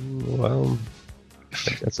 Well,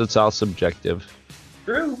 I guess it's all subjective.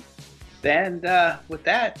 True. And with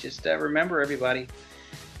that, just remember, everybody,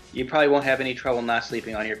 you probably won't have any trouble not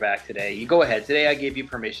sleeping on your back today. You go ahead. Today I gave you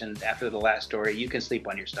permission. After the last story, you can sleep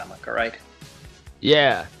on your stomach, all right?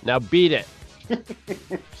 Yeah, now beat it.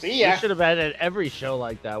 See ya. We should have had it every show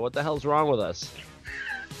like that. What the hell's wrong with us?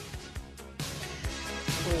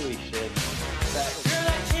 Holy shit. Girl,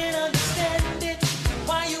 I can't understand it.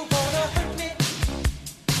 Why you wanna hurt me?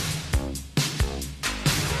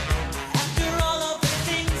 After all of the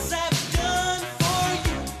things I've done for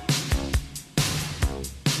you,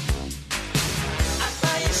 I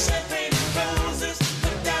buy you champagne and roses,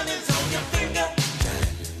 put diamonds on your finger.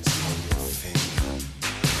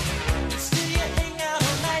 Still you hang out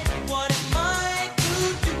all night. What am I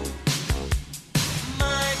to do?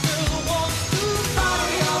 My girl wants to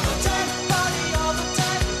party all the time, party all the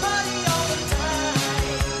time, party all the time.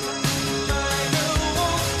 My girl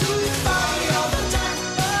wants to party all the time,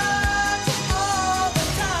 party all the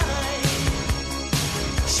time.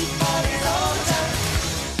 She parties all the time.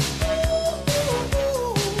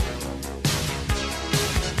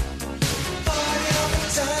 Party all the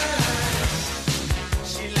time.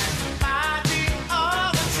 She likes to party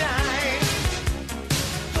all the time.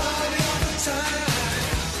 Party all the time.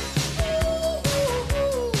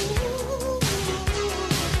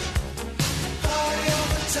 Party all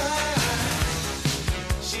the time.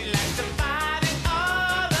 She likes to party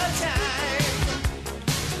all the time.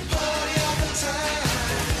 Party all the time.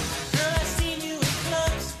 Girl, I've seen you in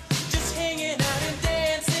clubs, just hanging out and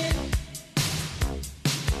dancing.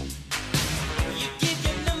 You give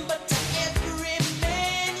your number to every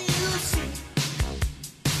man you see.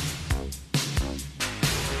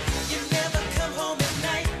 You never come home at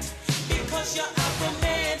night because you're out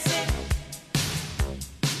romancing.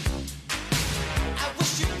 I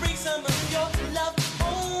wish you'd bring some of your love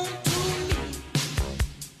home to me.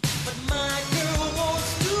 But my girl wants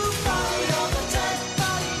to party all the time,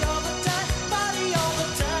 party all the time, party all the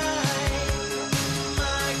time.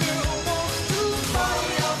 My girl wants to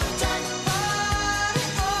party all the time, party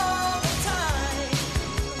all the time.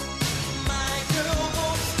 My girl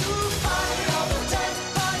wants to party all the time,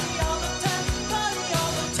 party all the time, party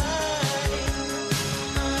all the time.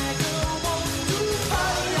 My girl wants to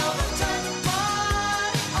party all the time,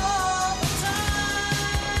 party all the time.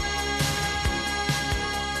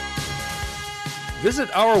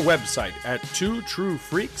 Visit our website at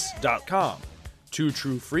twotruefreaks.com. Two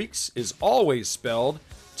True Freaks is always spelled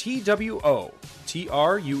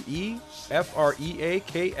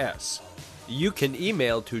TWOTRUEFREAKS. You can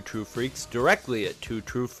email Two True Freaks directly at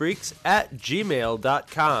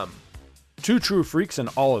twotruefreaks@gmail.com. Two True Freaks and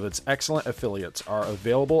all of its excellent affiliates are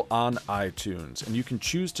available on iTunes, and you can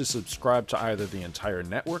choose to subscribe to either the entire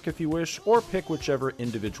network if you wish, or pick whichever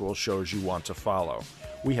individual shows you want to follow.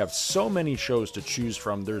 We have so many shows to choose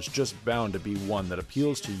from, there's just bound to be one that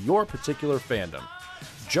appeals to your particular fandom.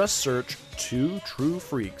 Just search Two True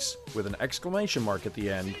Freaks with an exclamation mark at the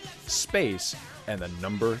end, space, and the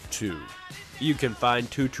number 2. You can find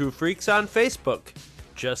Two True Freaks on Facebook.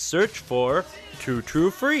 Just search for Two True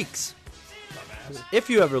Freaks. If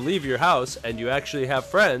you ever leave your house and you actually have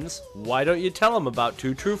friends, why don't you tell them about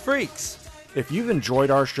Two True Freaks? If you've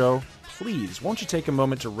enjoyed our show, please won't you take a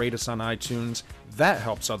moment to rate us on iTunes? That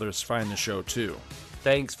helps others find the show too.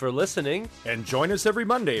 Thanks for listening. And join us every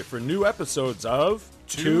Monday for new episodes of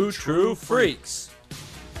Two True Freaks.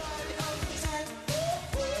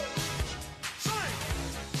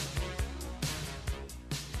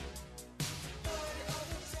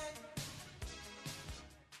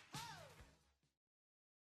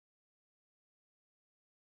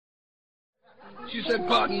 She said,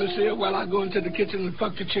 "Pardon, monsieur, while I go into the kitchen and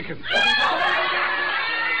fuck the chicken."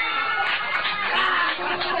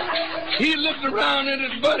 He looked around at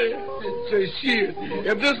his buddy and said, shit,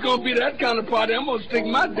 if this gonna be that kind of party, I'm gonna stick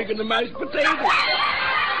my dick in the mashed potatoes.